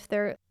question them if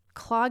they're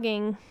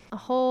clogging a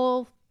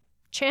whole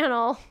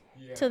channel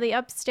to the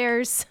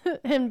upstairs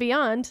and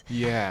beyond.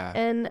 Yeah.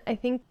 And I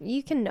think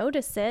you can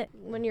notice it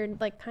when you're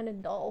like kind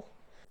of dull.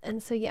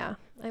 And so, yeah,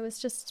 I was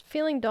just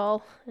feeling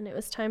dull and it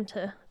was time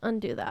to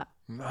undo that.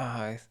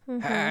 Nice.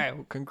 Hey,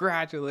 well,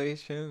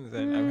 congratulations.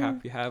 And I'm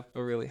happy you have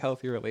a really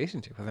healthy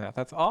relationship with that.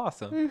 That's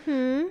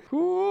awesome.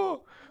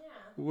 Cool.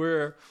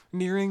 We're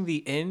nearing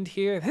the end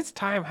here. This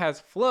time has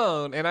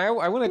flown, and I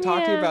want to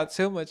talk to you about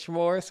so much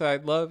more. So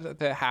I'd love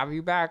to have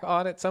you back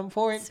on at some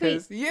point.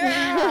 Sweet.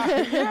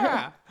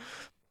 Yeah.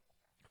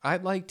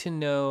 I'd like to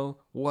know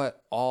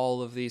what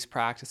all of these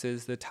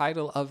practices, the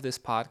title of this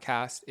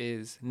podcast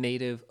is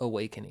Native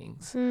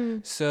Awakenings.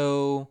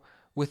 So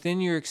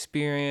within your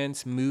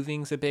experience,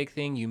 moving's a big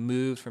thing. You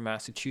moved from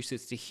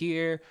Massachusetts to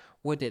here.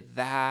 What did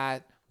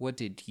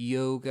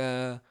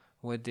yoga,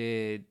 what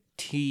did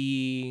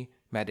tea,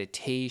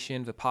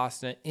 meditation,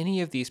 Vipassana,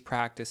 any of these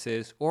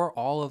practices or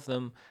all of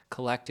them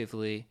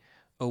collectively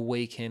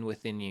awaken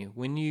within you?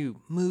 When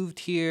you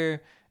moved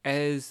here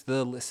as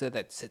the Alyssa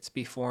that sits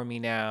before me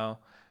now,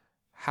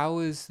 how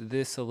is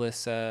this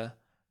Alyssa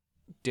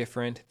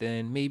different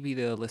than maybe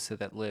the Alyssa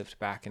that lived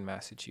back in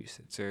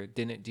Massachusetts or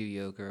didn't do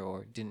yoga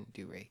or didn't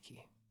do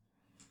Reiki?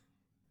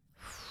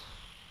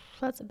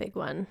 That's a big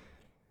one.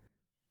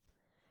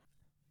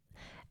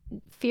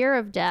 Fear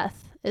of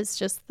death is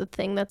just the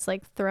thing that's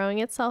like throwing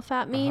itself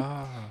at me.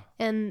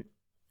 And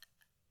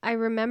I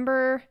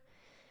remember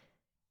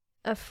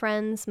a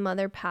friend's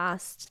mother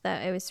passed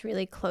that I was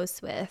really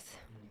close with.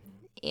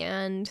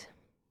 And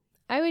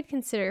I would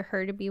consider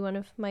her to be one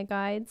of my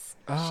guides.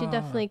 She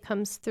definitely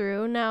comes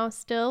through now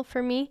still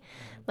for me,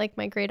 like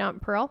my great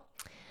aunt Pearl.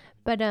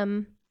 But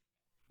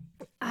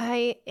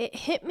it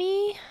hit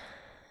me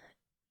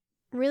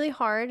really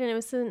hard, and it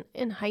was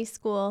in high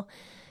school.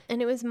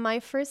 And it was my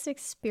first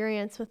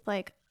experience with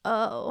like,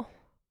 oh,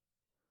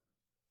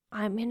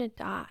 I'm going to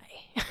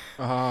die.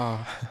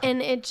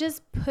 And it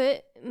just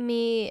put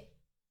me,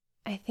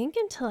 I think,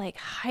 into like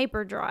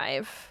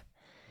hyperdrive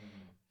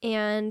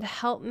and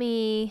helped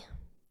me.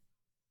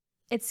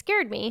 It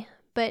scared me,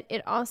 but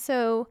it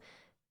also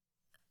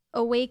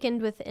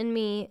awakened within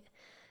me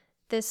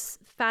this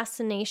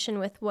fascination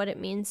with what it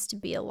means to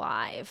be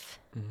alive.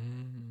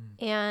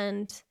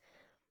 And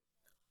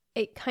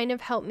it kind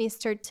of helped me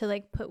start to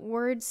like put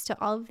words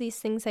to all of these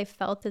things I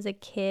felt as a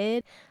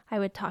kid. I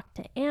would talk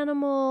to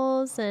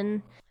animals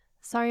and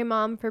sorry,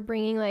 Mom, for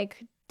bringing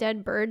like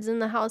dead birds in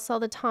the house all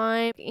the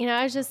time. You know,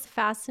 I was just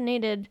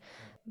fascinated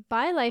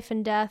by life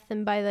and death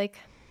and by like,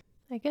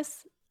 I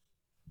guess,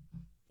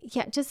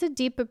 yeah, just a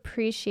deep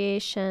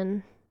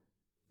appreciation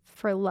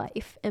for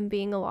life and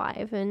being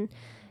alive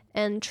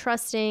and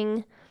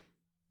trusting.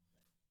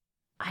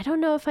 I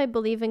don't know if I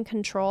believe in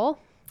control.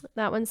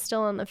 That one's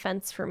still on the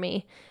fence for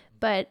me,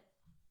 but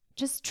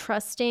just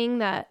trusting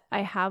that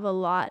I have a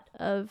lot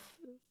of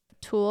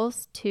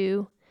tools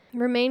to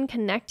remain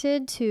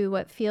connected to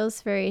what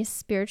feels very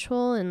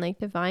spiritual and like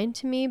divine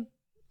to me,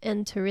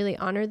 and to really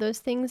honor those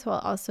things while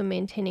also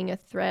maintaining a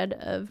thread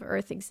of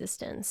earth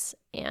existence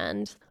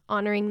and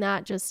honoring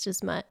that just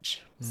as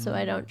much. So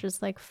I don't just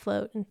like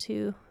float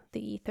into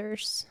the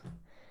ethers.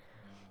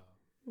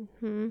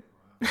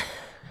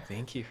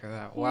 Thank you for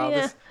that. Wow,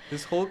 Yeah.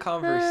 this whole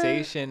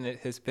conversation it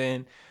has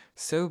been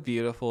so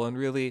beautiful and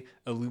really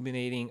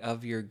illuminating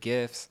of your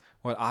gifts.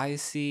 What I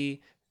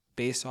see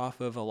based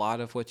off of a lot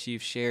of what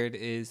you've shared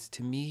is,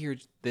 to me, you're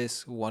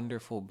this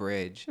wonderful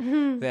bridge,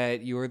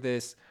 that you're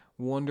this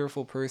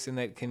wonderful person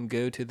that can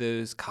go to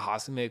those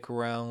cosmic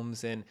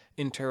realms and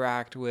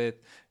interact with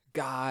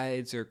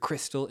guides or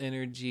crystal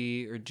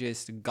energy or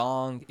just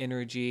gong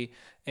energy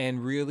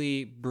and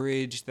really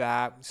bridge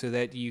that so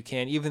that you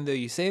can, even though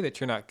you say that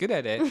you're not good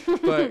at it,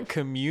 but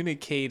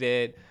communicate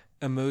it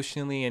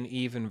emotionally and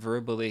even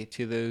verbally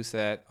to those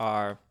that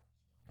are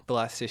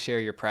blessed to share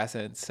your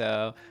presence.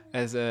 So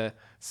as a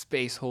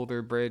space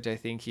holder bridge, I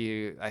think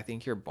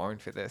you're born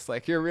for this.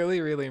 Like, you're really,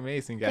 really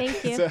amazing, guys.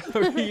 Thank you.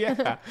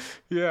 So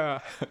yeah.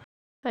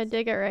 I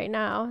dig it right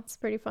now. It's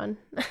pretty fun.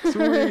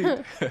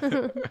 Sweet.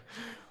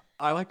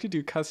 I like to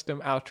do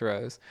custom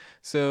outros.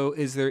 So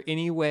is there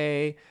any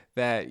way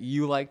that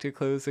you like to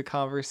close the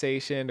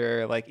conversation,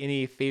 or like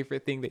any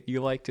favorite thing that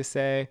you like to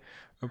say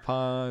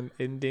upon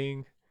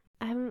ending?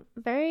 I'm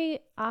very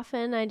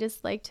often, I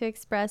just like to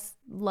express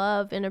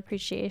love and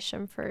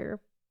appreciation for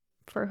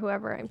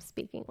whoever I'm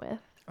speaking with.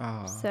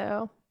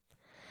 So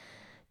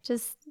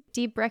just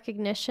deep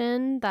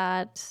recognition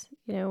that,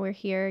 you know, we're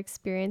here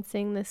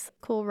experiencing this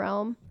cool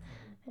realm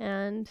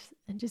and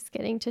just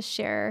getting to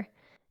share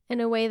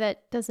in a way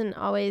that doesn't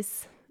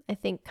always, I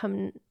think,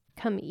 come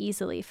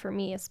easily for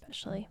me,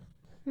 especially.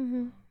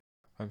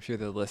 I'm sure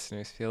the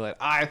listeners feel it.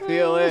 I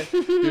feel it.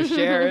 You're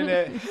sharing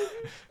it.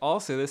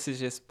 Also, this has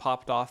just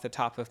popped off the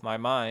top of my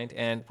mind,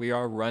 and we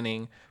are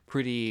running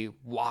pretty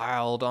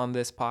wild on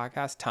this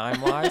podcast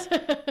time-wise.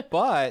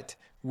 But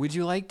would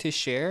you like to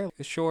share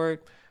a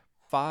short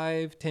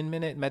 5-10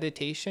 minute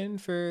meditation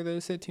for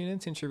those that tune in,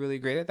 since you're really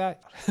great at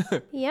that?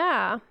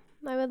 Yeah,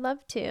 I would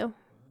love to.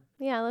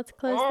 Yeah, let's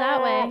close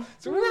that way.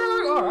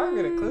 I'm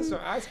going to close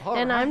my eyes.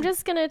 And I'm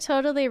just going to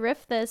totally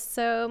riff this.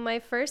 So my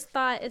first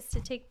thought is to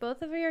take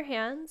both of your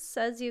hands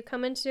as you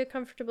come into a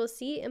comfortable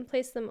seat and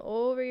place them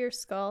over your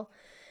skull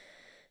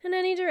in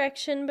any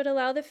direction, but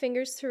allow the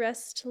fingers to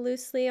rest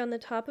loosely on the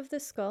top of the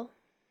skull.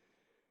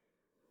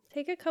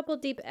 Take a couple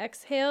deep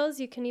exhales.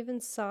 You can even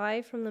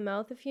sigh from the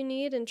mouth if you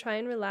need, and try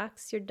and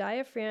relax your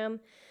diaphragm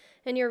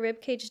and your rib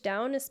cage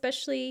down,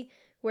 especially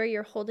where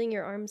you're holding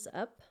your arms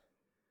up.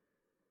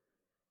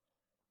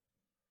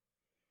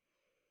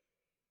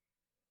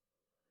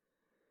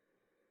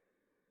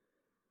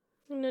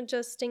 And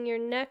adjusting your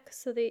neck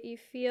so that you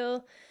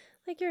feel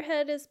like your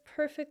head is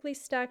perfectly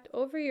stacked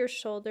over your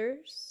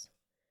shoulders.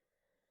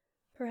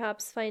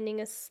 Perhaps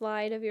finding a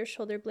slide of your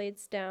shoulder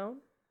blades down.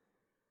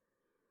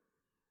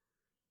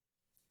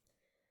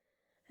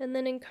 And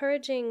then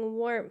encouraging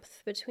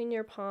warmth between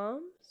your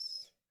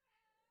palms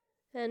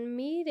and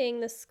meeting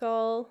the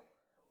skull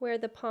where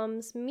the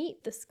palms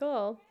meet the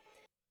skull.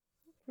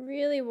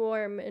 Really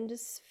warm, and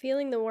just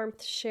feeling the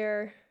warmth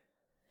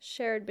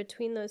shared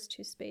between those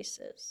two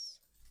spaces.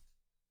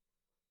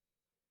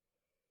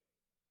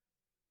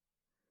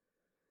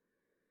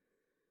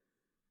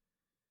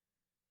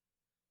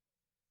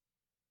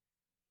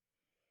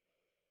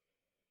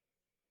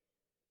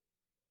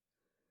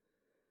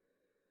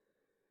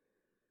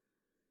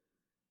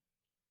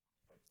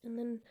 And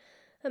then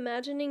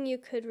imagining you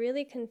could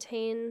really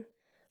contain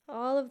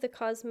all of the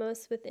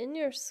cosmos within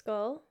your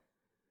skull.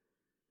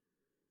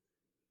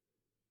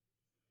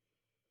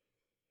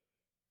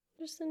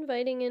 Just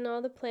inviting in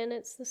all the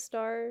planets, the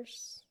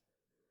stars,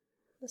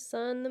 the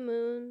sun, the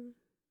moon,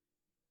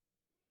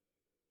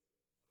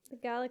 the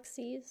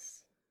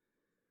galaxies.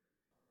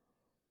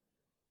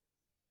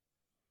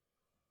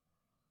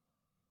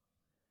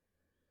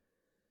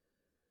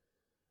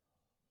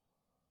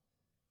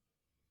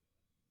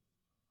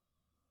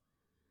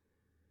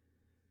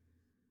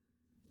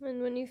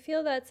 And when you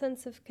feel that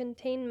sense of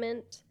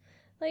containment,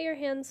 let your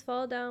hands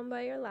fall down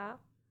by your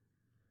lap.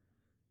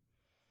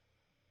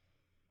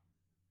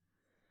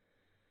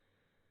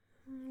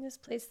 And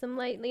just place them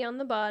lightly on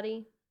the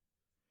body.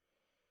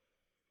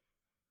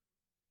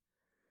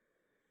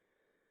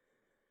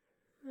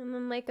 And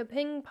then, like a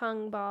ping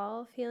pong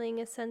ball, feeling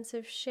a sense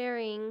of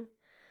sharing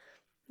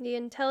the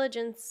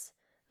intelligence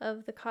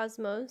of the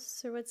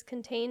cosmos, or what's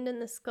contained in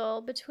the skull,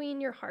 between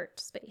your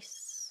heart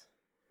space,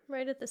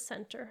 right at the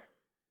center.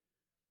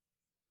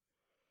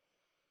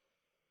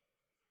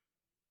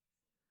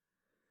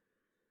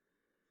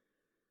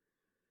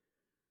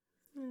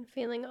 And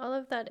feeling all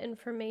of that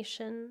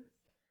information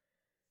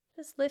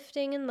just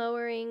lifting and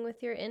lowering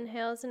with your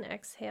inhales and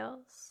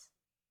exhales.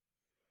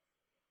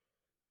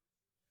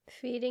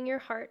 Feeding your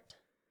heart.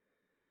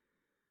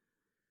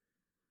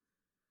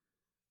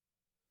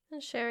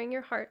 And sharing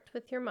your heart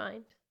with your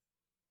mind.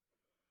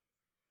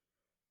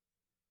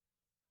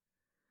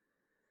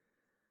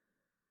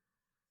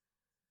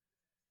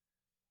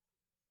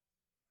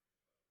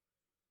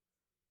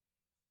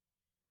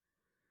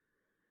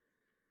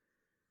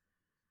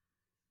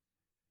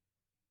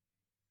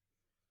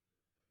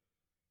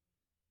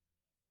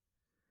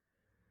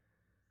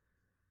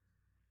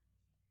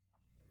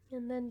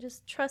 And then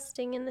just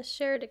trusting in the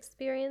shared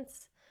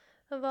experience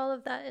of all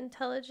of that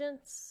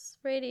intelligence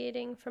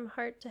radiating from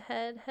heart to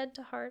head, head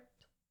to heart.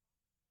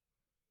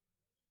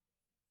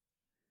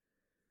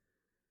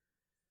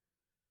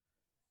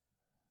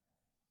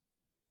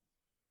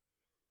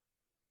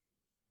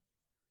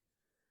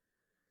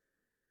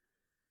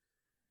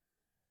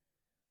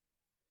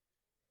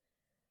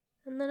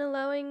 And then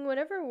allowing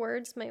whatever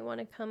words might want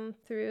to come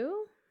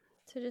through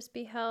to just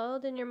be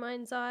held in your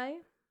mind's eye.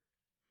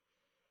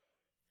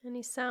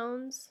 Any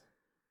sounds,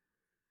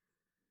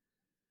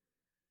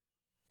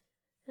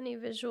 any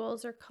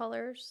visuals or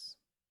colors.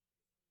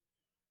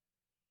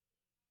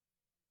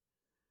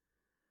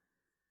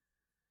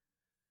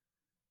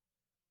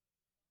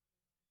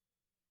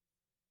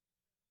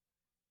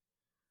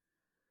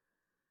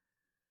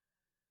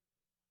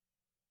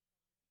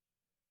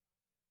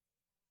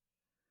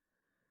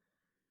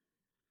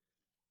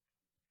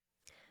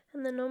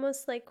 And then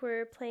almost like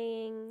we're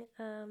playing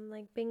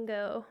like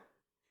bingo,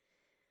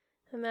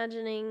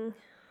 imagining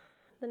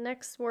the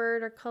next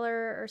word or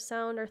color or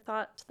sound or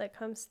thought that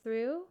comes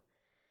through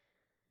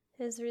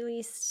is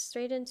released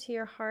straight into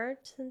your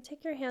heart. And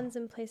take your hands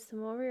and place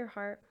them over your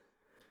heart.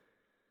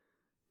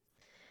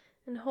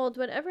 And hold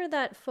whatever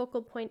that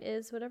focal point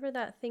is, whatever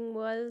that thing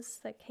was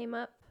that came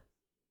up.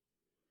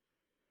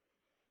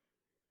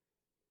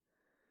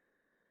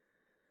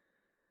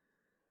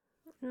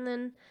 And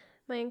then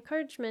my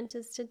encouragement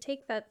is to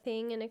take that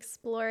thing and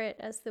explore it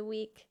as the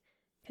week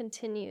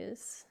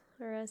continues,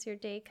 or as your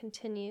day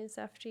continues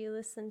after you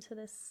listen to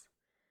this.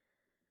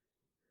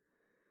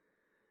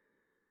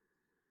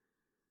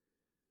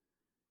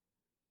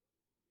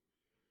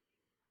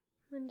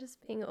 And just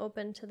being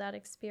open to that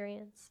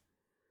experience.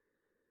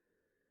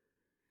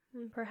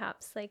 And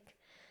perhaps like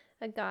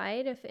a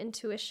guide if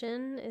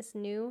intuition is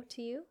new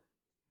to you.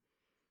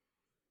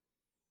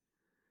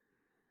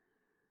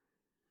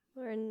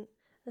 Or in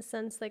a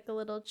sense like a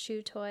little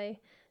chew toy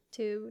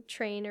to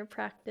train or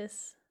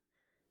practice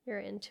your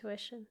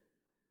intuition.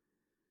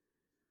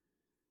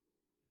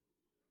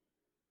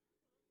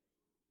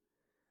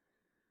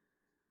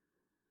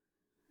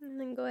 And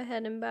then go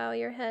ahead and bow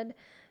your head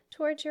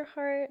towards your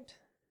heart.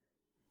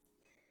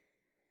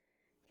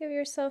 Give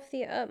yourself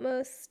the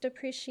utmost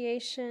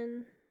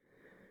appreciation.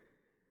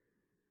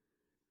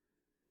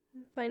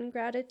 Find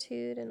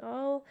gratitude in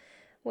all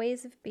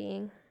ways of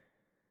being.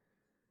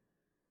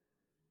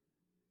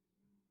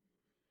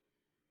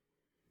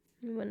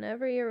 And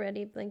whenever you're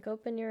ready, blink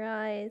open your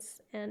eyes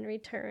and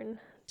return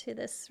to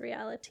this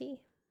reality.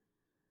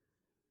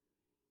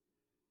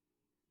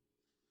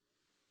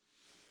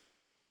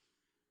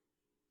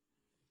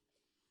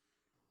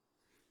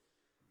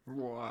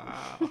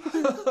 Wow.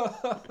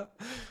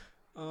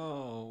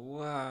 Oh,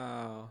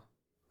 wow.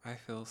 I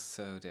feel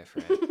so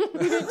different.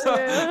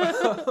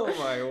 Oh,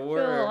 my word.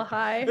 Feel a little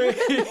high.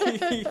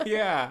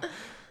 Yeah,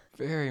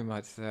 very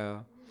much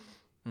so.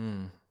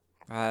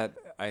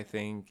 I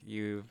think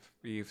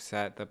you've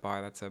set the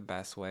bar. That's the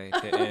best way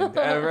to end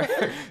ever.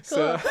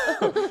 So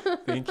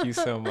thank you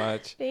so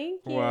much.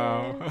 Thank you.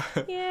 Wow.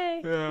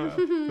 Yay. Yeah.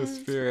 The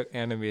spirit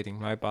animating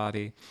my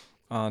body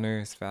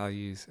honors,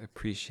 values,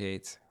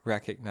 appreciates,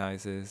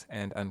 recognizes,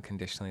 and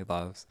unconditionally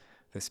loves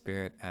the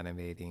spirit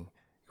animating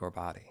your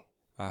body.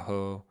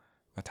 Aho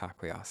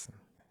Mitakuye-oyasin.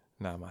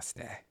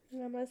 Namaste.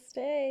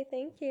 Namaste.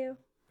 Thank you.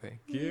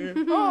 Thank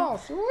you. Oh,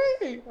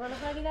 sweet. Want to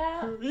hug it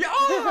out? Yeah,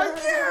 oh,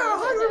 yeah.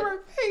 Hugs are my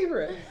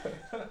favorite.